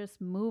then I just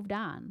moved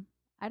on.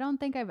 I don't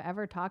think I've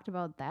ever talked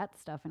about that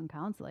stuff in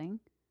counseling.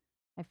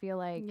 I feel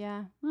like,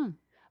 Yeah. hmm.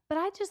 But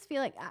I just feel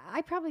like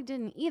I probably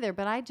didn't either,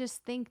 but I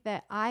just think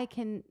that I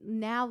can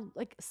now,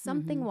 like,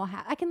 something Mhm. will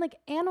happen. I can, like,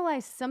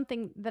 analyze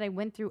something that I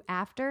went through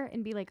after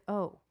and be like,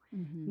 oh,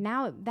 Mhm.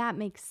 now that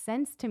makes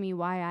sense to me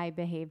why I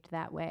behaved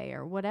that way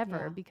or whatever,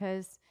 Yeah.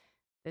 because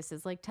this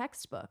is like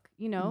textbook,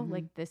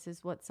 like this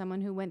is what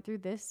someone who went through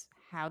this,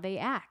 how they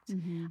act.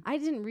 Mhm. I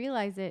didn't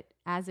realize it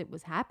as it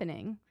was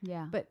happening,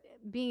 Yeah. but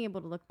being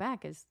able to look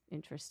back is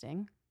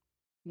interesting.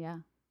 Yeah.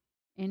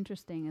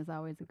 Interesting is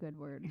always a good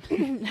word.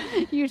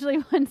 Usually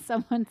when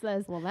someone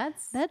says, Well,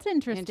 that's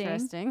interesting,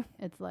 interesting.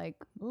 it's like,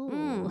 ooh.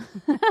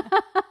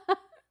 Mm.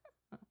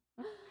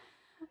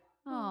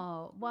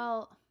 Oh,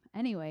 well,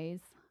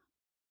 anyways,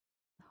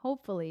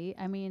 hopefully,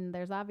 I mean,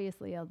 there's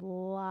obviously a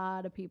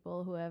lot of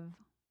people who have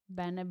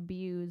been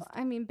abused.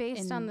 I mean,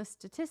 based on in- the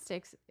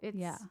statistics, it's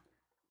Yeah.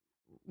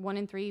 1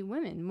 in 3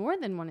 women, more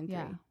than 1 in 3.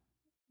 Yeah.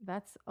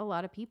 That's a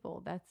lot of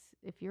people. That's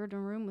if you're in a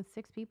room with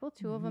 6 people,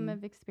 2 of them Mhm.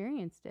 have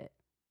experienced it.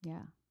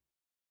 Yeah.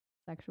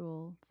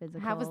 Sexual,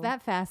 physical. How was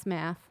that fast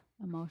math?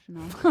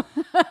 Emotional.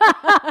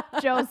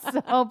 Joe's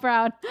so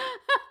proud.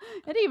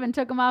 It even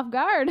took him off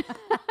guard.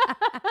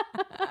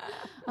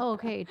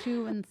 Okay,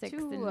 2 and 6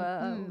 Two,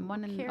 and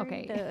 1 and carried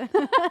okay.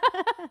 the-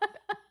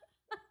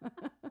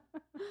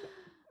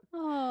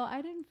 Oh,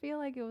 I didn't feel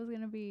like it was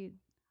going to be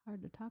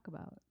hard to talk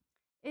about.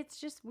 It's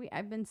just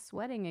I've been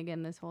sweating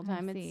again this whole I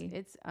time. see.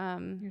 It's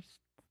Your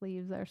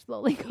sleeves are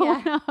slowly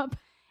going up.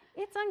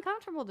 it's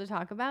uncomfortable to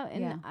talk about,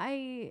 and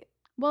Yeah.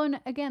 Well, and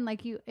again,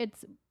 like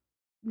it's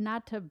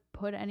not to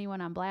put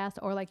anyone on blast,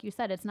 or like you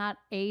said, it's not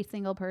a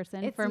single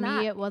person. It's For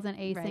not- me, it wasn't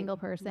a right, single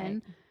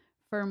person. right.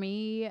 For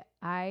me,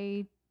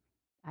 I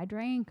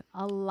drank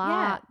a Yeah,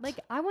 lot. like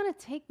I want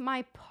to take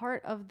my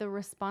part of the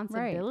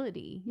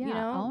responsibility, you Yeah,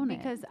 know, own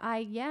it.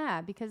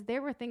 because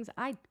there were things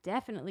I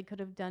definitely could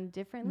have done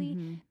differently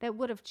Mhm. that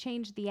would have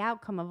changed the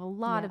outcome of a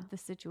lot Yeah. of the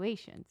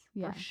situations,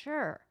 Yeah. for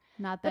sure.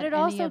 Not But that it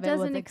any also of it was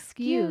doesn't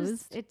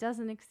excused. it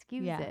doesn't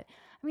excuse Yeah. it.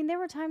 I mean, there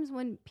were times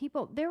when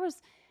there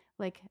was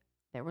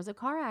a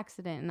car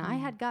accident and I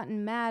had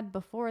gotten mad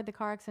before the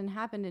car accident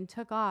happened and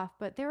took off,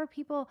 but there were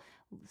people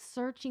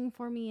searching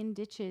for me in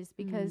ditches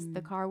because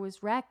the car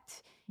was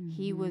wrecked.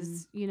 He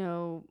was,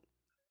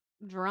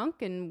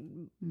 drunk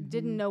and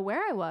didn't know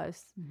where I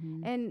was.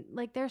 Mhm. And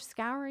like they're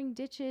scouring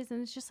ditches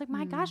and it's just like,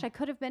 my gosh, I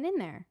could have been in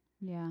there.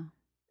 Yeah.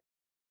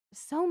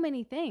 So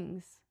many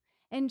things.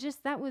 And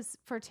just that was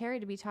for Terry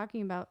to be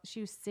talking about.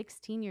 She was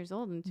 16 years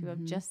old and to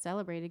have just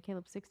celebrated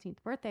Caleb's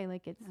 16th birthday.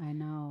 Like it's I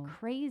know.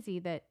 crazy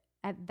that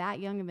at that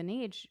young of an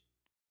age,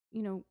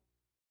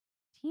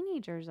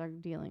 teenagers are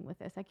dealing with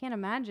this. I can't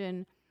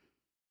imagine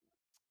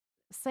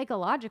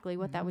psychologically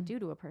what that would do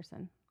to a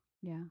person.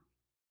 Yeah.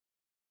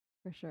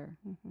 For sure.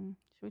 Should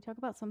we talk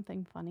about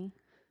something funny?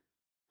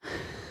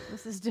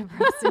 This is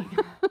depressing.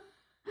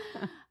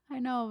 I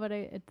know, but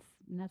it's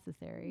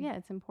necessary. Yeah,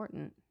 it's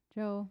important.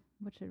 Joe,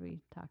 what should we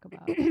talk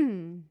about?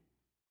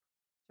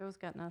 Joe's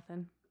got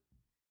nothing.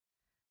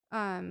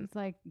 It's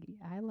like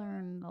I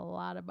learn a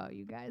lot about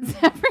you guys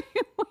every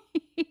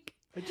week.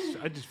 I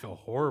just feel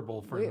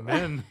horrible for the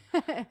men.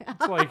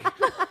 It's like,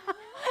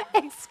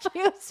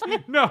 excuse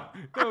me. no,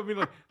 I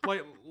mean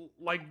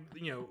like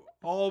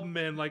all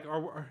men. Like,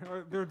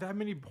 are there that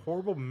many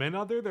horrible men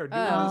out there that are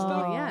doing this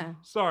stuff? Oh, yeah.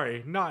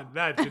 Sorry,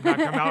 that did not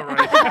come out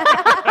right.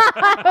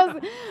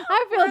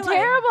 I feel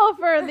terrible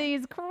for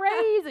these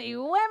crazy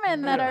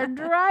women that are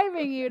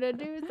driving you to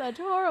do such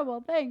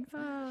horrible things.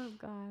 Oh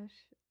gosh,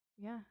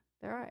 yeah,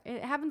 there are.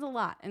 It happens a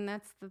lot, and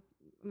that's the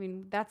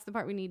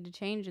part we need to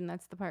change, and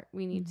that's the part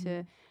we need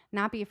to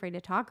not be afraid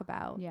to talk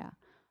about. Yeah.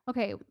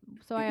 Okay,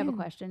 so I have a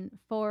question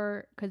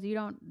because you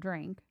don't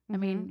drink. I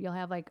mean, you'll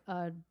have like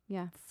a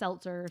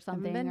seltzer or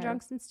something. I've been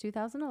drunk since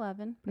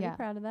 2011. Pretty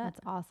proud of that.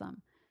 That's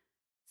awesome.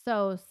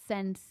 So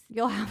since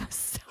you'll have a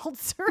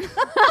seltzer,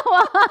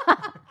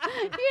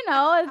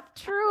 it's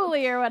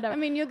Truly or whatever. I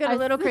mean, you'll get a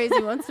little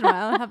crazy once in a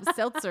while and have a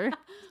seltzer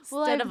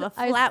instead of a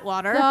flat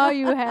water. I saw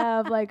you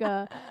have like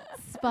a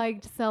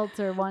spiked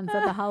seltzer once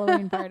at the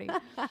Halloween party.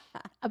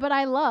 But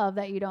I love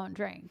that you don't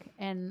drink,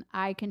 and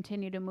I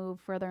continue to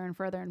move further and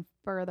further and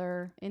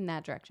further in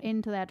that direction,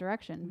 into that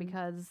direction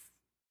because,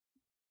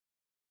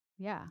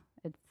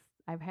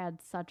 I've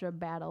had such a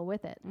battle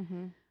with it.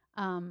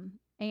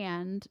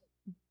 And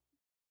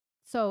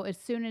so as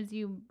soon as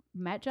you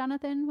met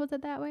Jonathan, was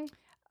it that way?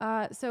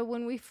 So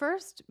when we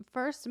first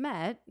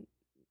met,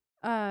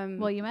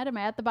 well, you met him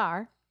at the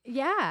bar.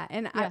 Yeah,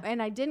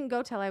 and I didn't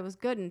go till I was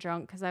good and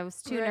drunk because I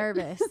was too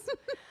nervous.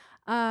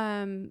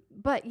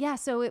 But yeah,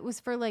 so it was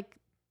for like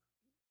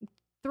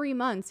 3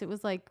 months. It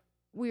was like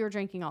we were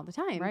drinking all the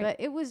time, but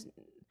it was.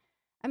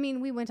 I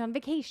mean, we went on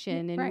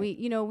vacation and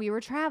we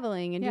were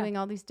traveling and doing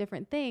all these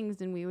different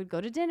things, and we would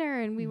go to dinner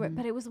and we were,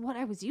 but it was what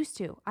I was used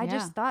to. I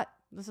just thought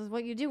this is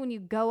what you do when you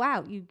go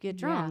out, you get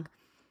drunk.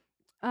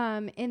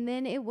 And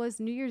then it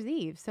was New Year's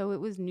Eve. So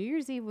New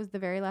Year's Eve was the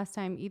very last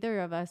time either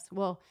of us,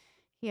 well,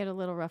 he had a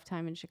little rough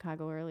time in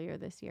Chicago earlier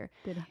this year.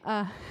 Did he?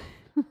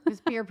 It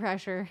was peer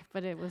pressure,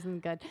 but it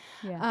wasn't good.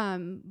 Yeah.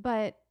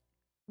 But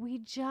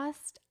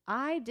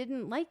I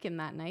didn't like him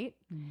that night.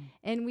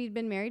 And we'd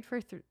been married for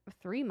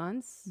 3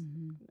 months.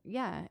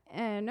 Yeah.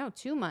 And no,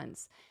 2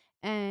 months.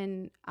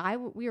 And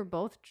we were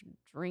both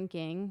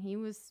drinking. It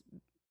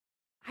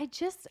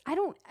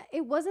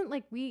wasn't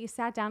like we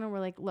sat down and were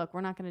like, look, we're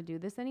not going to do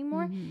this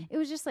anymore. It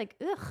was just like,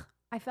 ugh,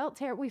 I felt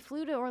terrible. We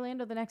flew to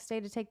Orlando the next day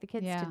to take the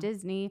kids to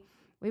Disney.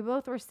 We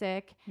both were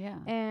sick. Yeah.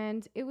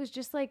 And it was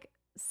just like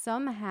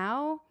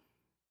somehow,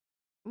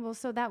 well,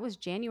 so that was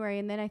January.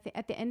 And then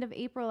at the end of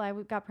April, I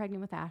got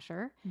pregnant with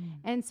Asher.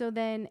 And so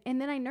then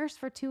I nursed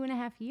for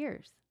 2.5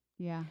 years.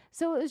 Yeah.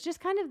 So it was just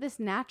kind of this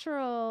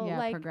natural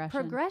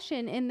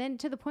progression. And then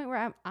to the point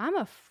where I'm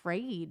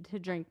afraid to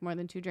drink more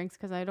than 2 drinks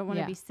because I don't want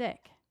to be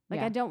sick. Like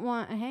I don't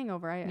want a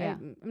hangover.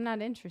 I'm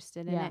not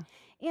interested in it.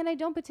 And I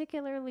don't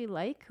particularly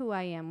like who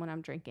I am when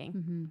I'm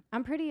drinking.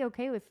 I'm pretty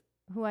okay with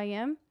who I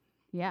am.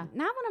 Yeah.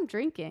 Not when I'm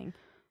drinking.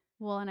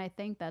 Well, and I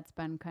think that's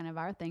been kind of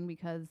our thing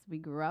because we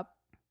grew up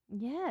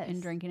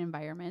in drinking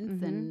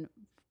environments and,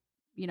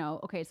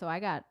 okay, so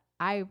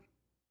I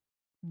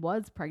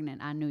was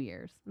pregnant on New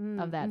Year's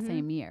of that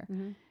same year.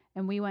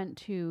 And we went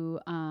to,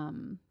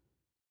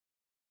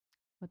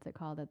 what's it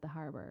called at the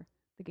harbor?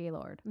 The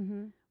Gaylord.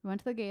 We went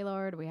to the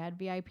Gaylord. We had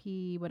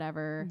VIP,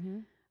 whatever.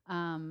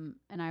 And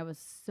I was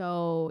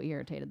so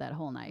irritated that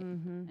whole night.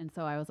 Mm-hmm. And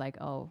so I was like,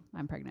 oh,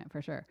 I'm pregnant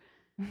for sure.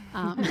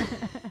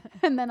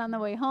 And then on the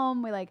way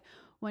home, we like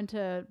went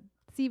to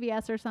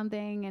CVS or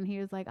something, and he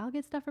was like, I'll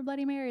get stuff for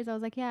Bloody Marys. I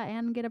was like, yeah,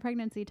 and get a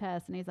pregnancy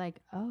test. And he's like,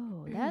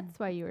 oh, that's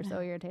why you were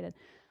so irritated.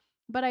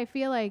 But I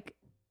feel like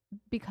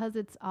because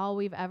it's all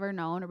we've ever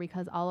known, or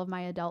because all of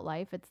my adult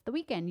life, it's the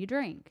weekend you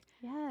drink.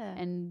 Yeah.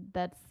 And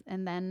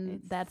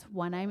then that's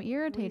when I'm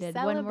irritated.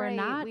 When we're celebrate,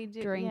 not we do-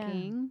 yeah.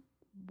 drinking,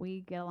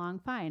 we get along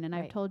fine. And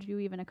I've Right. told you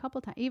even a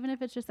couple times, even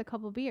if it's just a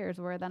couple beers,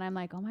 where then I'm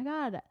like, oh my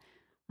God.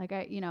 Like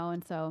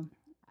and so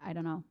I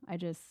don't know. I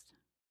just,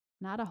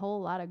 not a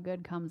whole lot of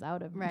good comes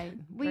out of Right.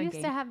 We drinking.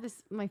 used to have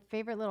my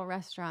favorite little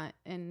restaurant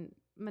in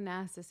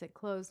Manassas. It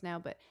closed now,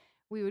 but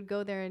we would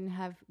go there and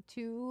have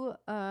 2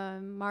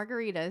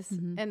 margaritas,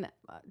 Mhm. and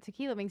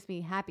tequila makes me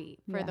happy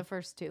for Yeah. the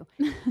first 2.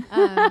 And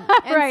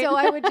Right. so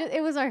I would just,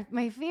 it was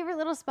my favorite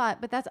little spot,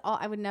 but that's all.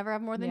 I would never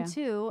have more than Yeah.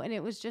 2. And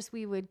it was just,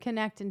 we would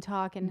connect and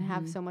talk and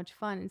have Mhm. so much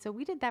fun. And so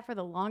we did that for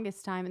the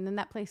longest time. And then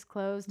that place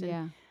closed. And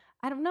Yeah.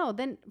 I don't know.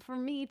 Then for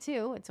me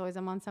too, it's always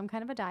I'm on some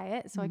kind of a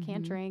diet, so I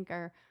can't Mhm. drink,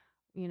 or,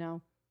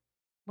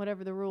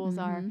 whatever the rules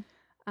are.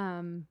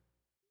 Mhm.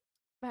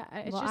 But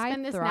it's Well, just I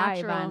been this thrive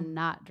natural. on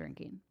not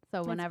drinking. So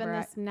It's whenever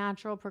been this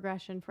natural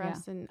progression for Yeah.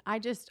 us, and I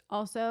just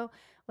also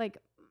like,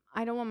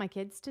 I don't want my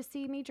kids to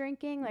see me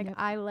drinking. Like, Yep.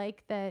 I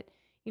like that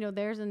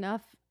there's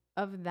enough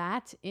of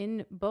that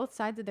in both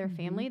sides of their Mhm.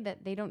 family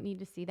that they don't need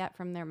to see that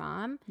from their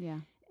mom, yeah.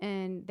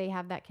 and they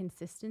have that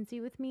consistency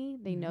with me.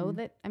 They know Mhm.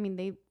 that. I mean,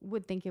 they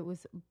would think it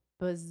was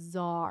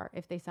bizarre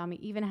if they saw me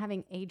even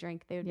having a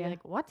drink. They would Yeah. be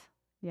like, "What?"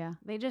 Yeah.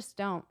 They just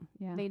don't.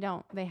 Yeah. They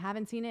don't. They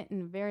haven't seen it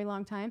in a very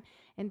long time.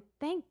 And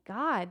thank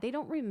God they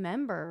don't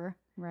remember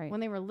Right. when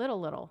they were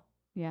little.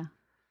 Yeah.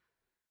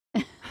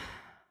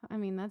 I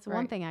mean, that's one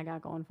Right. thing I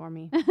got going for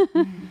me.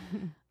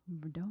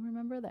 Don't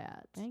remember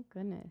that. Thank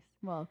goodness.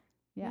 Well,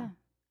 yeah.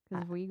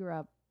 Because we grew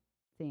up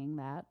seeing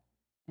that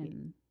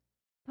and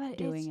But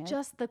doing it's it.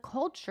 just the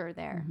culture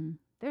there. Mhm.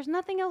 There's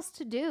nothing else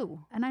to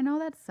do. And I know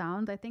that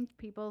sounds, I think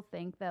people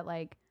think that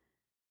like,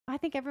 I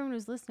think everyone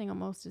who's listening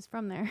almost is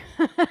from there.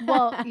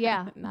 well,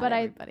 yeah, Not but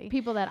everybody.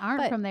 people that aren't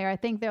But- from there, I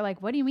think they're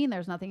like, what do you mean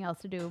there's nothing else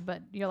to do?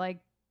 But you're like,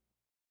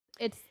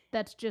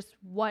 that's just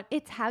what,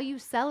 It's how you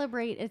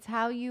celebrate. It's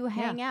how you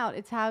hang out.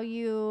 It's how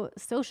you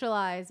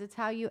socialize. It's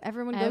how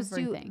everyone goes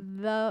Everything.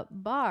 to the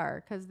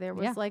bar, because there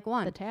was Yeah, like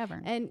one. the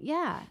tavern. And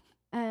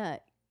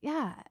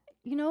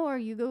or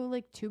you go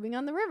like tubing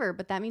on the river,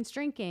 but that means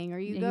drinking, or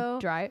you go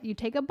you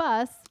take a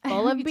bus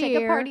full of you beer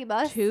take a party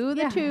bus to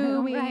the Yeah,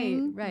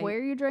 tubing, right.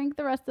 where you drink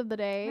the rest of the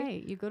day.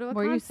 Right, you go to a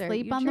where you concert,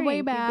 sleep on the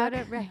way drink, you go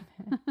back. to- right.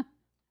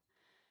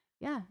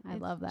 Yeah, I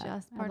it's love that.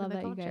 Just I part love of the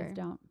that culture. you guys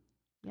don't.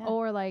 Yeah.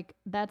 Or like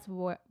that's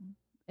what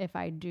if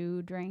I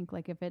do drink,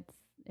 like if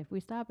we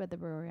stop at the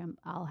brewery,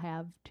 I'll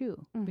have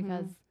 2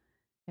 because Mhm.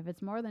 if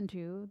it's more than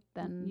 2,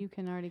 then you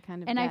can already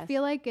kind of and I guess.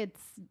 feel like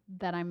it's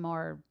that I'm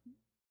more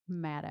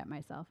mad at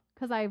myself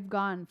because I've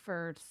gone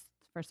for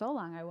so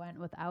long. I went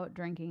without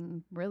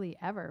drinking really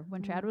ever.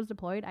 When Chad Mhm. was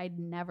deployed, I'd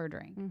never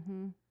drink,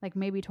 Mhm. like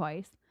maybe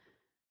twice.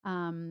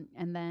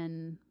 And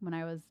then when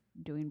I was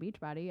doing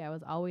Beachbody, I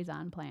was always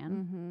on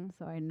plan. Mhm.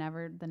 So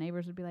the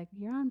neighbors would be like,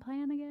 you're on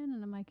plan again?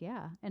 And I'm like,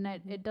 yeah. And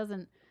Mhm. it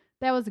doesn't,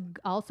 that was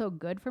also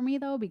good for me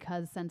though,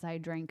 because since I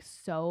drank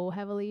so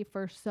heavily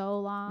for so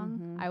long,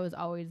 Mhm. I was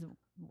always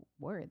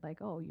worried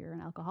like, oh, you're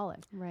an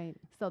alcoholic. Right.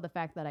 So the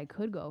fact that I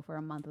could go for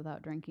a month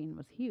without drinking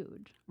was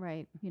huge,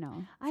 Right.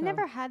 I So-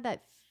 never had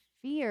that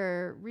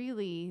fear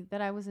really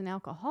that I was an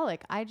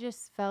alcoholic. I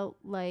just felt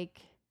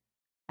like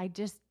I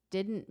just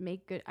didn't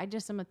make good. I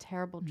just am a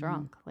terrible Mhm.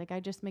 drunk. Like, I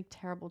just make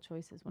terrible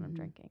choices when I'm Mhm.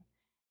 drinking.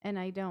 And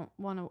I don't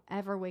want to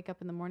ever wake up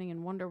in the morning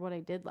and wonder what I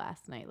did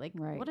last night. Like,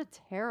 Right. what a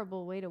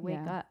terrible way to wake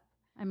Yeah. up.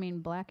 I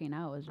mean, blacking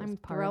out was just I'm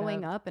part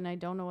throwing of, up and I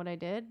don't know what I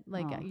did.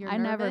 Like, Oh, you're I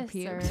never nervous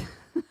puked.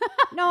 or-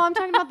 No, I'm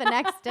talking about the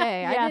next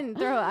day. Yeah. I didn't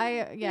throw.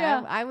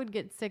 Yeah. I would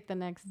get sick the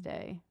next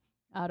day.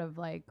 out of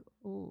like,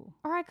 ooh.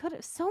 Or I could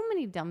have so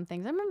many dumb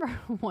things. I remember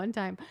one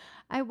time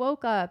I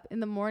woke up in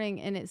the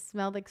morning and it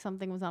smelled like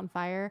something was on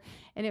fire,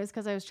 and it was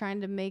because I was trying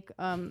to make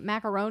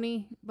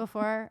macaroni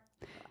before.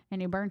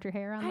 And you burnt your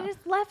hair on I the,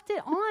 just left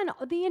it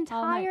on the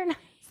entire night.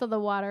 so the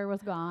water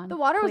was gone. The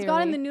water was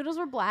gone and the clearly. noodles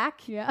were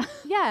black. Yeah.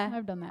 Yeah.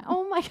 I've done that.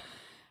 Oh my God.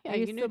 Yeah, I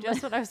you used knew to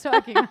just li- what I was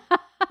talking about.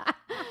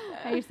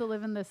 I used to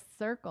live in this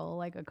circle,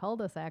 like a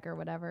cul-de-sac or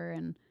whatever,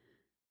 and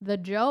the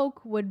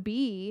joke would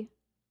be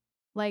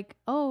like,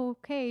 oh,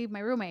 okay,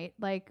 my roommate,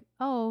 like,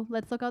 oh,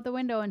 let's look out the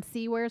window and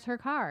see where's her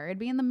car. It'd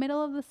be in the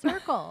middle of the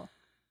circle.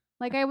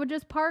 Like I would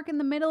just park in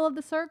the middle of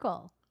the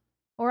circle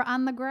or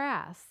on the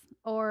grass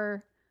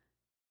or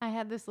I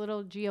had this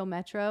little Geo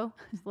Metro,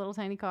 this little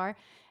tiny car.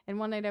 And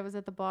one night I was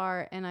at the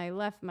bar and I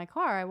left my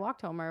car. I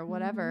walked home or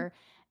whatever.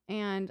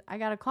 And I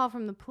got a call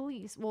from the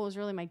police. Well, it was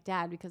really my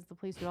dad because the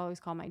police would always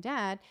call my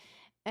dad.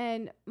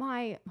 And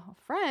my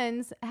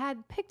friends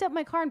had picked up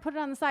my car and put it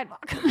on the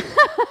sidewalk.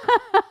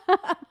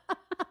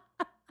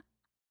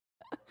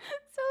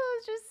 So it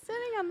was just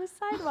sitting on the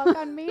sidewalk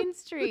on Main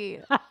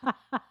Street. That's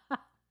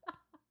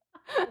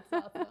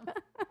awesome.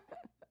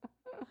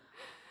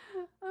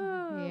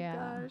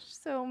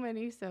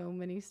 so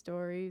many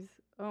stories.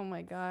 Oh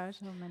my gosh.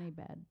 So many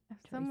bad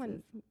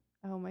Someone,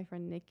 choices. my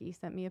friend Nikki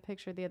sent me a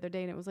picture the other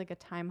day, and it was like a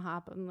time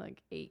hop of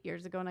like 8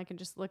 years ago, and I can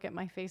just look at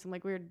my face. I'm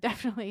like, we were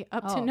definitely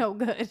up to Oh. no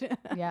good.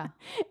 Yeah.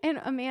 And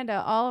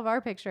Amanda, all of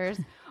our pictures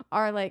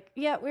are like,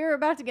 yeah, we were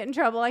about to get in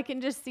trouble. I can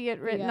just see it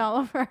written Yeah. all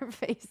over our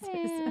faces.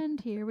 And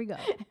here we go.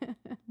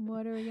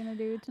 What are we going to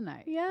do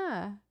tonight?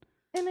 Yeah.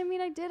 And I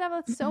mean, I did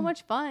have so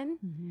much fun,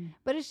 Mm-hmm.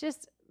 but it's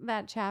just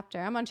that chapter.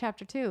 I'm on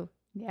chapter 2.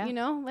 Yeah. You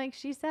know, like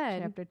she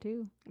said. Chapter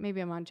 2.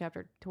 Maybe I'm on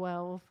chapter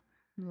 12.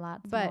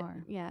 Lots But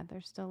more. yeah,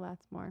 there's still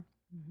lots more.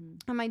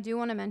 Mm-hmm. I do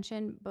want to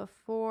mention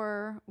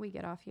before we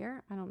get off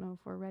here, I don't know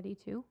if we're ready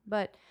to,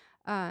 but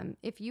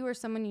if you or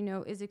someone you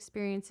know is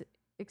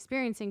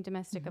experiencing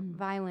domestic Mhm.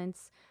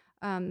 violence,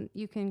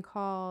 you can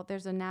call.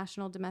 There's a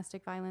national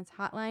domestic violence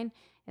hotline,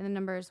 and the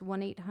number is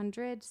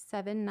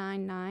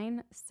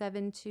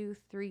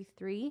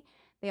 1-800-799-7233.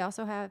 They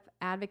also have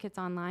advocates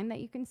online that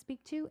you can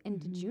speak to. And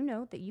did Mhm. you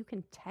know that you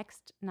can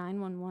text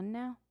 911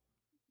 now?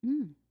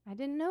 Mm, I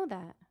didn't know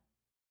that.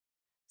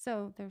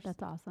 So there's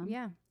that's awesome.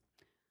 yeah.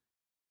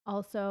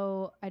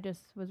 Also, I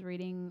just was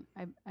reading,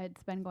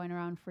 it's been going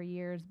around for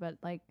years, but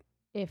like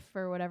if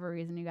for whatever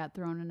reason you got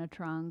thrown in a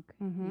trunk,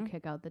 Mhm. you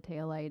kick out the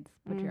taillights,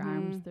 put your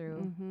arms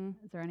through. Mhm.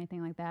 Is there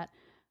anything like that?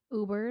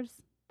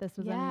 Ubers. This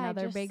was Yeah,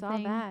 another I just big saw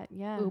thing. that.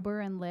 Yeah.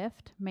 Uber and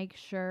Lyft. Make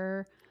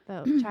sure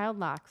The child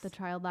locks. the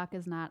child lock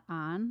is not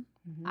on.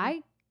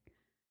 Mhm.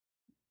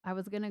 I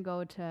was gonna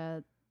go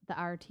to the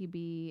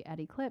RTB at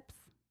Eclipse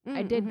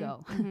Mm, did mhm,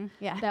 go. mhm.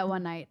 Yeah. that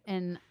one night,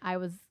 and I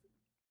was,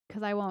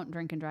 because I won't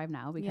drink and drive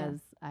now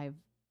because I've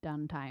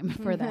done time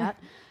for that.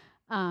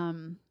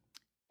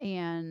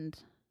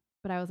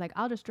 But I was like,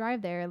 I'll just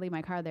drive there, leave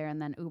my car there,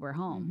 and then Uber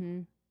home.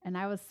 Mhm. And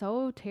I was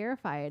so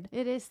terrified.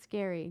 It is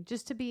scary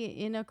just to be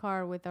in a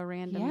car with a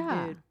random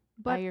Yeah, dude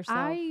But by yourself.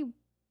 I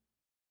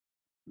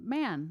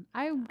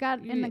got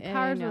in the I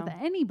cars with know.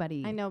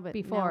 anybody. I know, but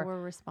before. now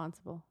we're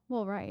responsible.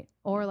 Well, right.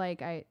 Or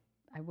like I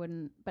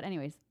wouldn't. But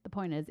anyways, the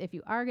point is, if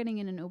you are getting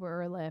in an Uber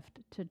or a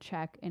Lyft, to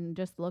check and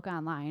just look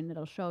online.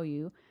 It'll show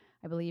you.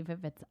 I believe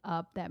if it's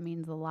up, that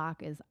means the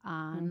lock is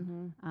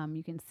on. Mhm.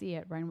 You can see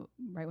it right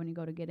when you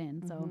go to get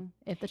in. So Mhm.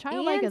 if the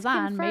child light is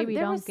on, maybe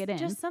there don't was get in.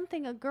 Just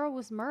something. A girl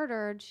was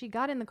murdered. She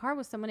got in the car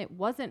with someone. It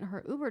wasn't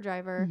her Uber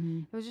driver.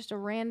 Mhm. It was just a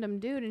random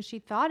dude, and she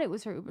thought it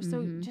was her Uber.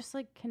 So Mhm. just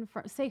like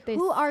confirm. Say, They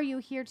who s- are you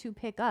here to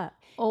pick up?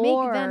 Or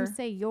Make them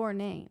say your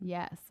name.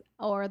 yes.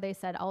 Or they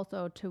said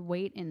also to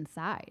wait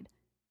inside.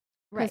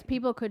 Because Right.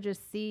 people could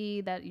just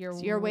see that you're,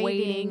 So you're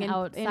waiting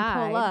outside. and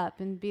pull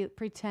up and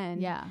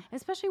pretend. Yeah.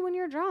 Especially when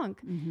you're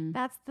drunk. Mm-hmm.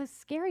 That's the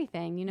scary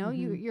thing. You know,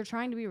 Mhm. you're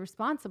trying to be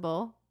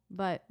responsible,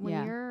 but when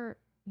Yeah. you're,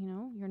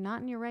 you're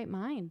not in your right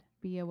mind.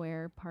 Be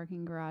aware.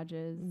 Parking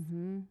garages.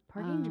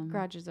 Parking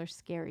garages are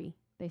scary.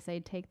 They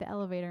say take the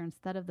elevator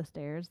instead of the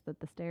stairs.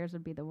 That the stairs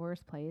would be the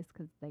worst place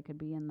because they could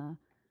be in the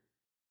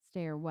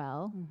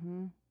stairwell.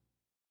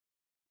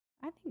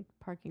 I think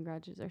parking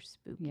garages are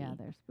spooky. Yeah,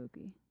 they're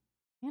spooky.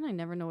 And I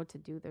never know what to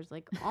do. There's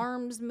like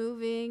arms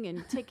moving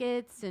and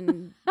tickets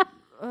and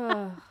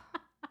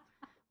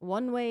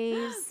one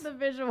ways. The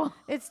visual.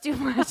 It's too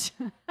much.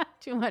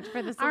 Too much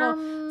for this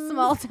little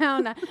small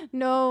town.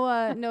 No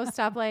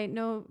stoplight,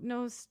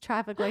 no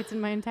traffic lights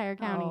in my entire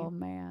county. Oh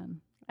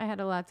man. I had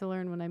a lot to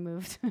learn when I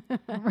moved.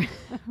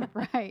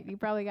 Right. You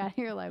probably got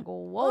here like,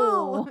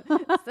 whoa.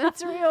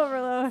 Sensory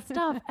overload.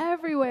 Stuff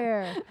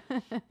everywhere.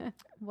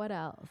 What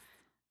else?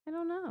 I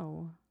don't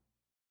know.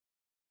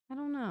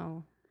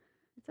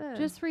 It's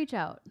Just reach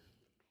out.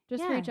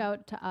 Just Yeah. reach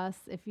out to us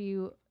if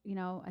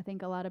I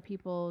think a lot of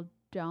people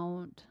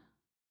don't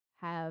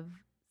have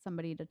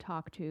somebody to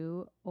talk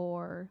to,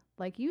 or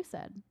like you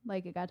said,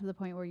 like it got to the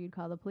point where you'd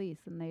call the police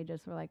and they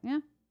just were like, yeah,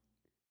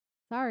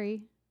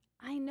 sorry.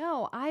 I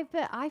know. I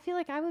feel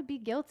like I would be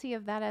guilty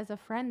of that as a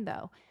friend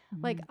though.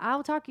 Like Mhm.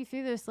 I'll talk you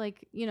through this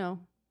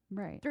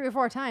right. 3 or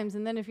 4 times,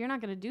 and then if you're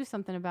not going to do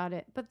something about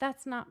it, but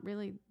that's not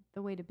really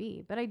the way to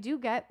be. But I do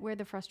get where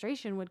the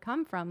frustration would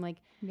come from. Like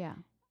Yeah.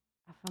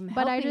 if I'm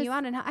But I helping you just-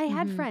 out, and I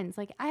had Mhm. friends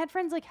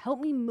like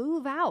help me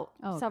move out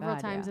Oh, several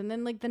God, times, yeah. and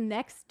then like the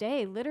next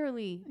day,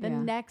 literally the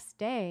Yeah. next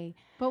day,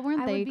 But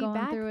weren't I they would be going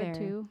back through there. it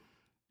too?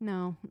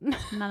 no,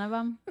 None of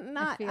them?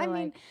 not. feel I mean,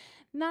 like-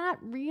 not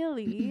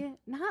really.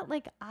 Not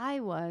like I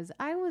was.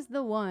 I was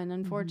the one, Mm-hmm.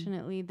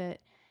 unfortunately, that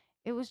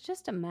it was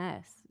just a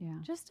mess. Yeah.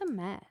 Just a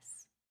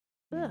mess.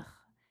 Yeah. Ugh.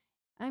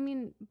 I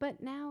mean,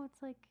 but now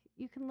it's like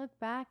you can look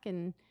back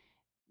and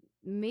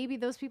maybe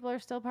those people are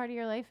still part of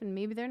your life and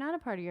maybe they're not a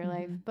part of your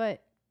life, Mhm.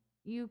 but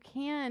you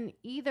can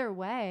either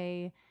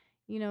way,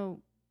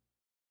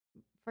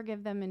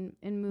 forgive them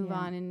and move Yeah.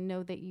 on and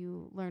know that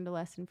you learned a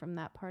lesson from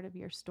that part of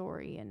your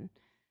story. And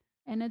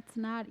And it's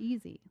not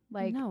easy.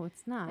 Like, no,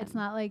 it's not. it's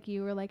not like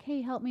you were like,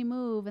 hey, help me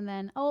move. And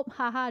then, oh,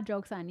 haha,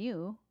 joke's on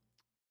you.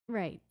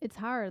 right. It's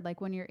hard,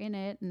 like when you're in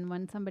it and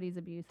when somebody's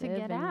abusive. To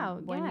get and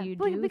out, When yeah. you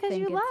But do because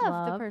think you it's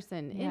love the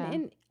person, Yeah.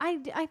 and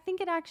I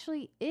think it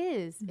actually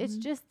is. It's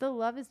Mhm. just the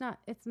love is not.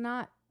 It's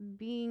not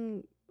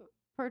being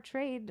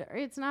portrayed, or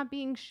it's not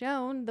being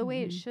shown the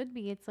way it Mhm. should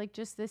be. It's like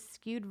just this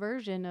skewed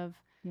version of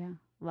Yeah.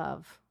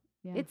 love.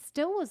 Yeah. It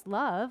still was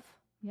love.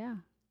 Yeah.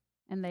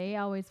 And they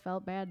always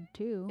felt bad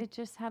too. It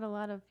just had a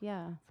lot of,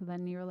 So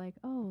then you were like,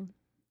 oh,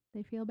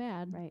 they feel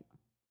bad right,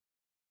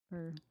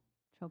 for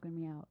choking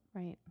me out.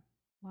 right.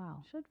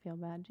 Wow. Should feel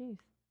bad. Jeez.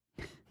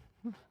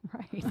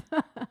 Right.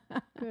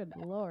 Good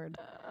Lord.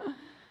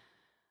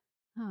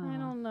 I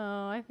don't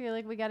know. I feel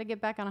like we got to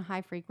get back on a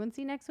high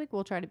frequency next week.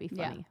 We'll try to be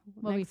Yeah, funny.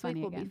 We'll next be funny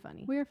week we'll again. be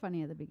funny. We were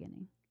funny at the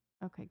beginning,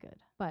 Okay, good.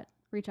 but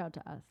reach out to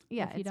us.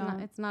 Yeah, If you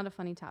it's not a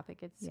funny topic.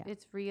 Yeah.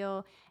 It's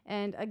real.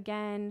 And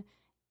again,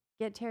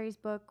 get Terry's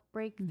book,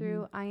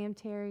 Breakthrough,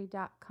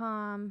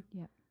 IamTerry.com.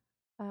 Yep.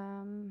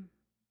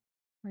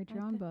 Write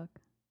your I own thi- book.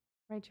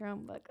 Write your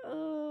own book.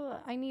 Oh,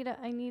 I need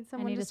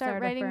someone need to to start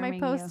start writing my affirming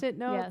you. post-it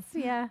notes.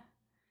 Yes. Yeah.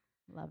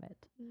 Love it.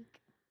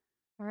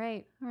 All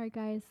right. All right,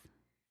 guys.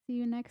 See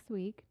you next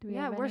week. Do we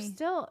Yeah, have we're any?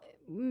 still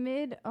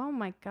mid. Oh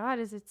my God,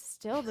 is it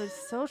still the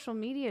social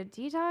media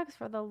detox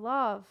for the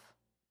love?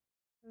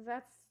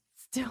 That's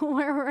still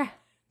where we're at.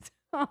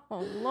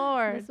 Oh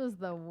Lord, This was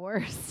the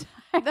worst.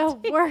 the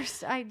idea.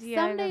 worst idea.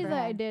 Some I've days ever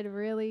I had. did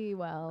really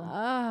well.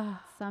 Ugh.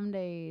 Some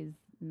days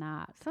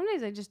not. Some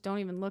days I just don't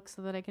even look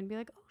so that I can be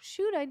like, oh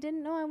shoot, I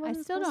didn't know I I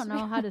wasn't. still supposed don't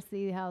to be-" know how to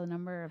see how the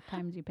number of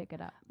times you pick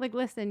it up. Like,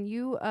 listen,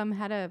 you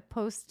had a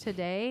post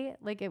today,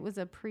 like it was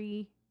a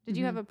pre. Did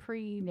you have a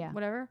pre? Yeah.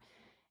 Whatever.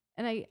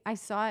 And I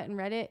saw it and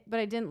read it, but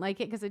I didn't like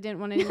it because I didn't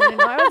want anyone to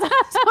know I was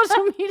on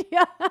social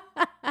media.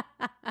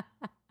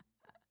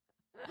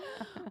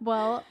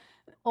 Well,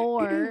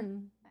 or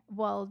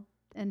well,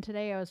 and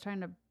today I was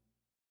trying to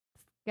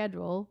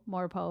schedule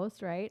more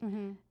posts, right?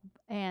 Mhm.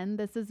 And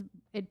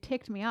it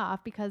ticked me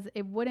off because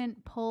it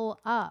wouldn't pull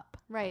up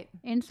Right.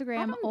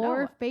 Instagram don't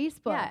or know.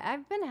 Facebook. Yeah,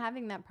 I've been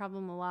having that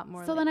problem a lot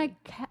more. So then lately.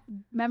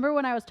 remember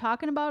when I was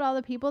talking about all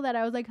the people that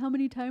I was like, how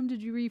many times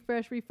did you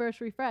refresh? And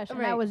I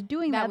Right. was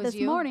doing That that was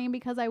this you? morning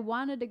because I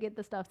wanted to get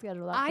the stuff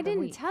scheduled out. I for the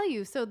didn't week. tell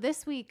you. So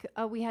this week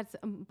we had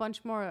a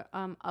bunch more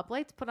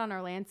uplights put on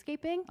our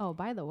landscaping. Oh,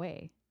 by the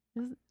way,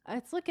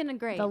 It's looking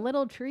great. the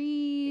little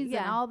trees and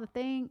Yeah. all the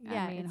thing.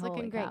 Yeah, I mean, it's looking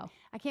holy great. cow.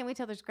 I can't wait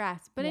till there's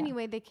grass. But Yeah.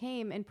 anyway, they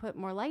came and put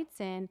more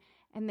lights in,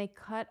 and they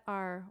cut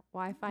our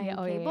Wi-Fi and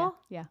oh, cable.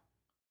 Yeah.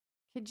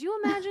 Could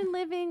you imagine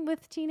living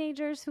with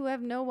teenagers who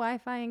have no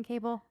Wi-Fi and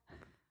cable?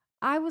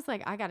 I was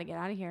like, I got to get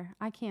out of here.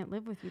 I can't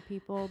live with you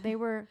people. They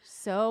were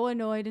so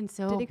annoyed and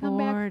so Did he come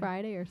back bored.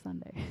 Friday or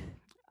Sunday?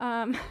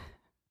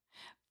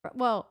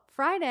 Well,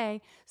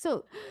 Friday.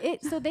 So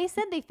they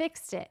said they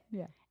fixed it.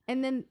 Yeah.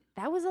 And then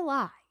that was a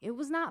lie. It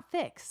was not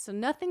fixed. So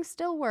nothing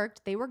still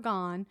worked. They were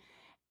gone.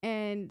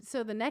 And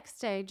so the next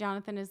day,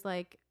 Jonathan is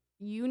like,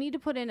 you need to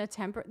put in a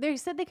they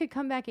said they could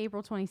come back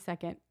April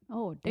 22nd.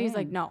 Oh, And dang. he's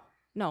like, no,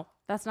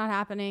 that's not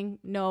happening.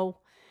 No.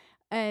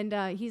 And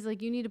he's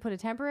like, you need to put a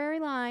temporary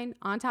line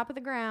on top of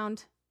the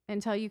ground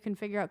until you can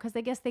figure out, because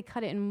I guess they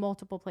cut it in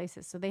multiple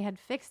places. So they had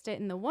fixed it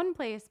in the one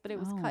place, but it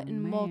was cut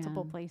in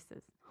multiple man.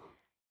 places.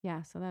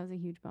 Yeah, so that was a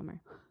huge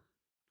bummer.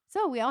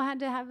 So we all had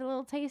to have a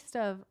little taste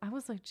of, I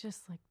was like,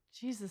 just like,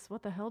 Jesus,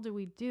 what the hell do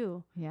we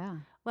do? Yeah.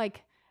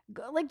 Like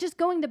just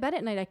going to bed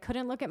at night, I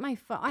couldn't look at my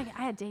phone. I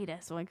had data,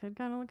 so I could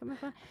kind of look at my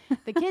phone.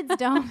 The kids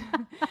don't.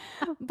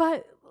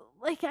 But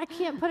like, I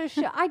can't put a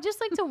show. I just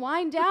like to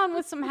wind down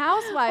with some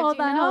housewives. Hold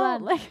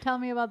on. Like, Tell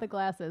me about the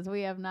glasses.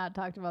 We have not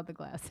talked about the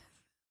glasses.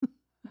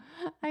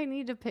 I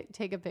need to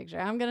take a picture.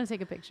 I'm going to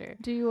take a picture.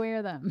 Do you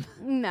wear them?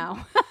 No.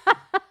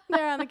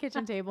 They're on the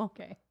kitchen table.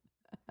 Okay.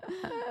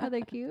 Are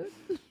they cute?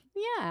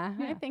 Yeah,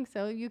 I Yeah. think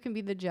so. You can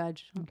be the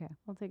judge. Okay.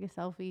 I'll take a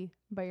selfie.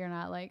 But you're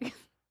not like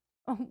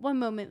Oh, one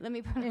moment. Let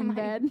me put In on my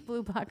bed?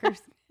 blue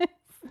blockers. I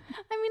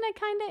mean, I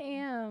kind of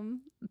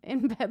am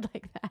in bed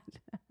like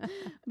that.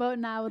 but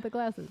not with the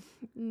glasses.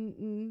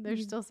 They're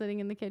You still sitting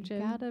in the kitchen.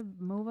 Gotta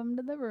move them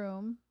to the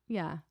room.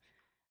 Yeah.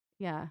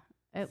 Yeah.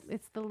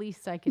 It's the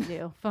least I can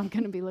do if I'm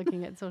going to be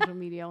looking at social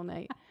media all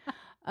night.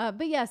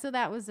 But yeah, so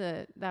that was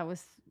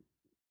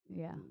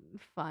Yeah.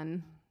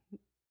 fun.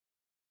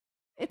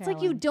 It's like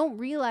you Challenge. don't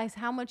realize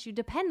how much you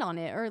depend on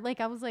it. Or like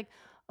I was like,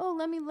 oh,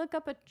 let me look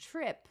up a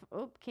trip.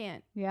 Oh,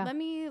 can't. Yeah. Let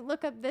me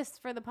look up this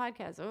for the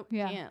podcast. Oh,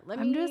 Yeah. can't.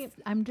 I'm just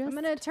I'm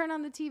gonna turn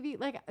on the TV.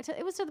 Like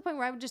it was to the point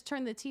where I would just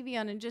turn the TV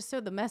on and just so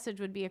the message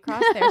would be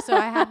across there, so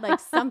I had like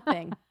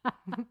something.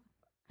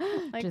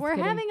 Like, Just we're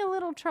kidding. having a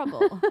little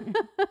trouble.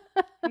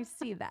 You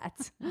see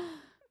that?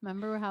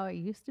 Remember how it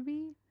used to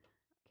be?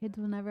 Kids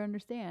will never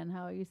understand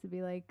how it used to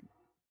be like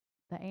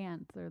the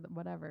ants or the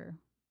whatever.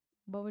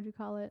 What would you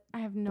call it? I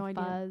have no The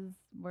idea. fuzz.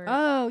 Where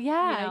Oh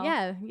yeah,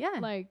 know, yeah.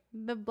 like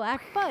The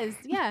black fuzz.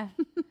 Yeah.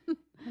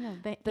 I know,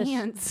 the The sh-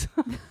 ants.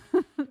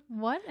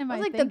 what am I I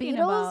was like the thinking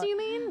Beatles. about? You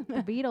mean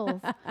The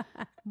Beatles.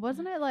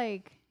 Wasn't it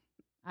like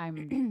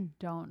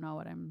don't know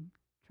what I'm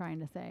trying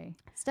to say.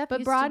 Steph But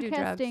used to do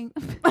drugs. broadcasting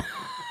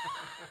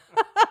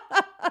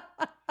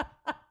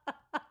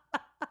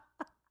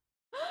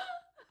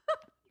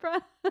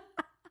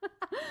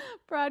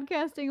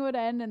broadcasting would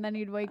end and then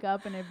you'd wake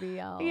up and it'd be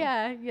all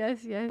Yeah.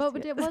 Yes. But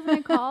wasn't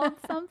it called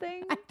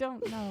something? I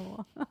don't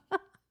know.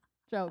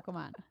 Joe, come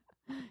on.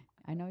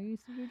 I know you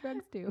used to do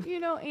drugs too. You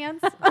know,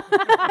 ants.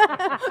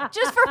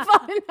 Just for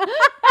fun.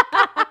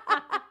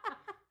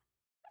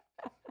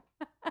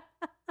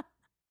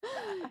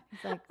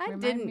 like, I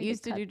 "Remind didn't me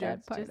used to cut do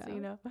that drugs, part just so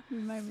you out. know.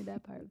 Remind me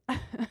that part.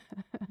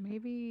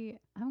 Maybe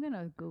I'm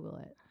gonna Google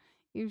it.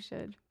 You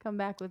should come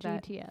back with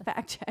that GTS.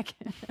 fact check.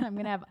 I'm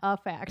gonna have a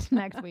fact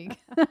next week.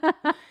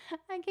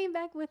 I came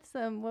back with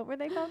some, what were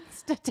they called?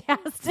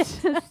 Statistics.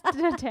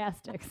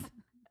 Statistics.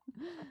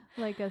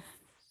 Like a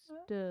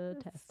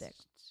statistic.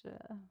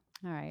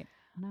 All right.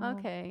 Now-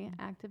 Okay,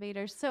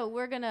 activators. So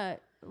we're going to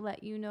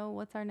let you know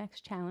what's our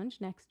next challenge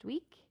next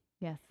week.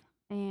 Yes.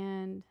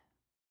 And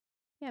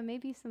yeah,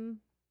 maybe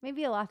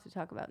a lot to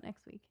talk about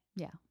next week.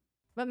 Yeah.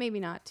 But maybe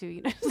not too.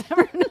 You just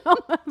never know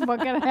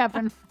What's gonna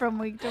happen from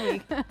week to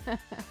week.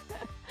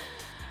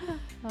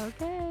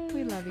 Okay.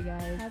 We love you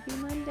guys. Happy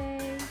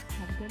Monday.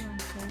 Have a good one.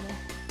 Taylor.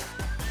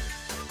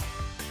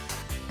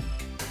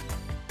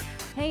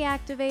 Hey,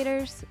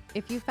 activators.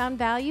 If you found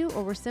value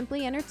or were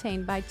simply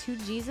entertained by two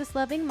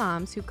Jesus-loving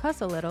moms who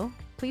cuss a little,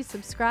 please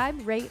subscribe,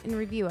 rate, and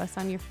review us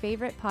on your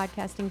favorite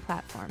podcasting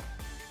platform.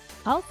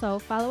 Also,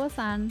 follow us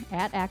on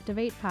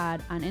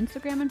 @ActivatePod on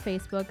Instagram and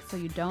Facebook so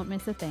you don't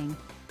miss a thing.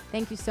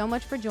 Thank you so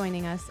much for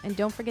joining us, and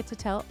don't forget to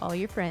tell all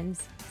your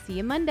friends. See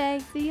you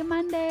Monday. See you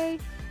Monday.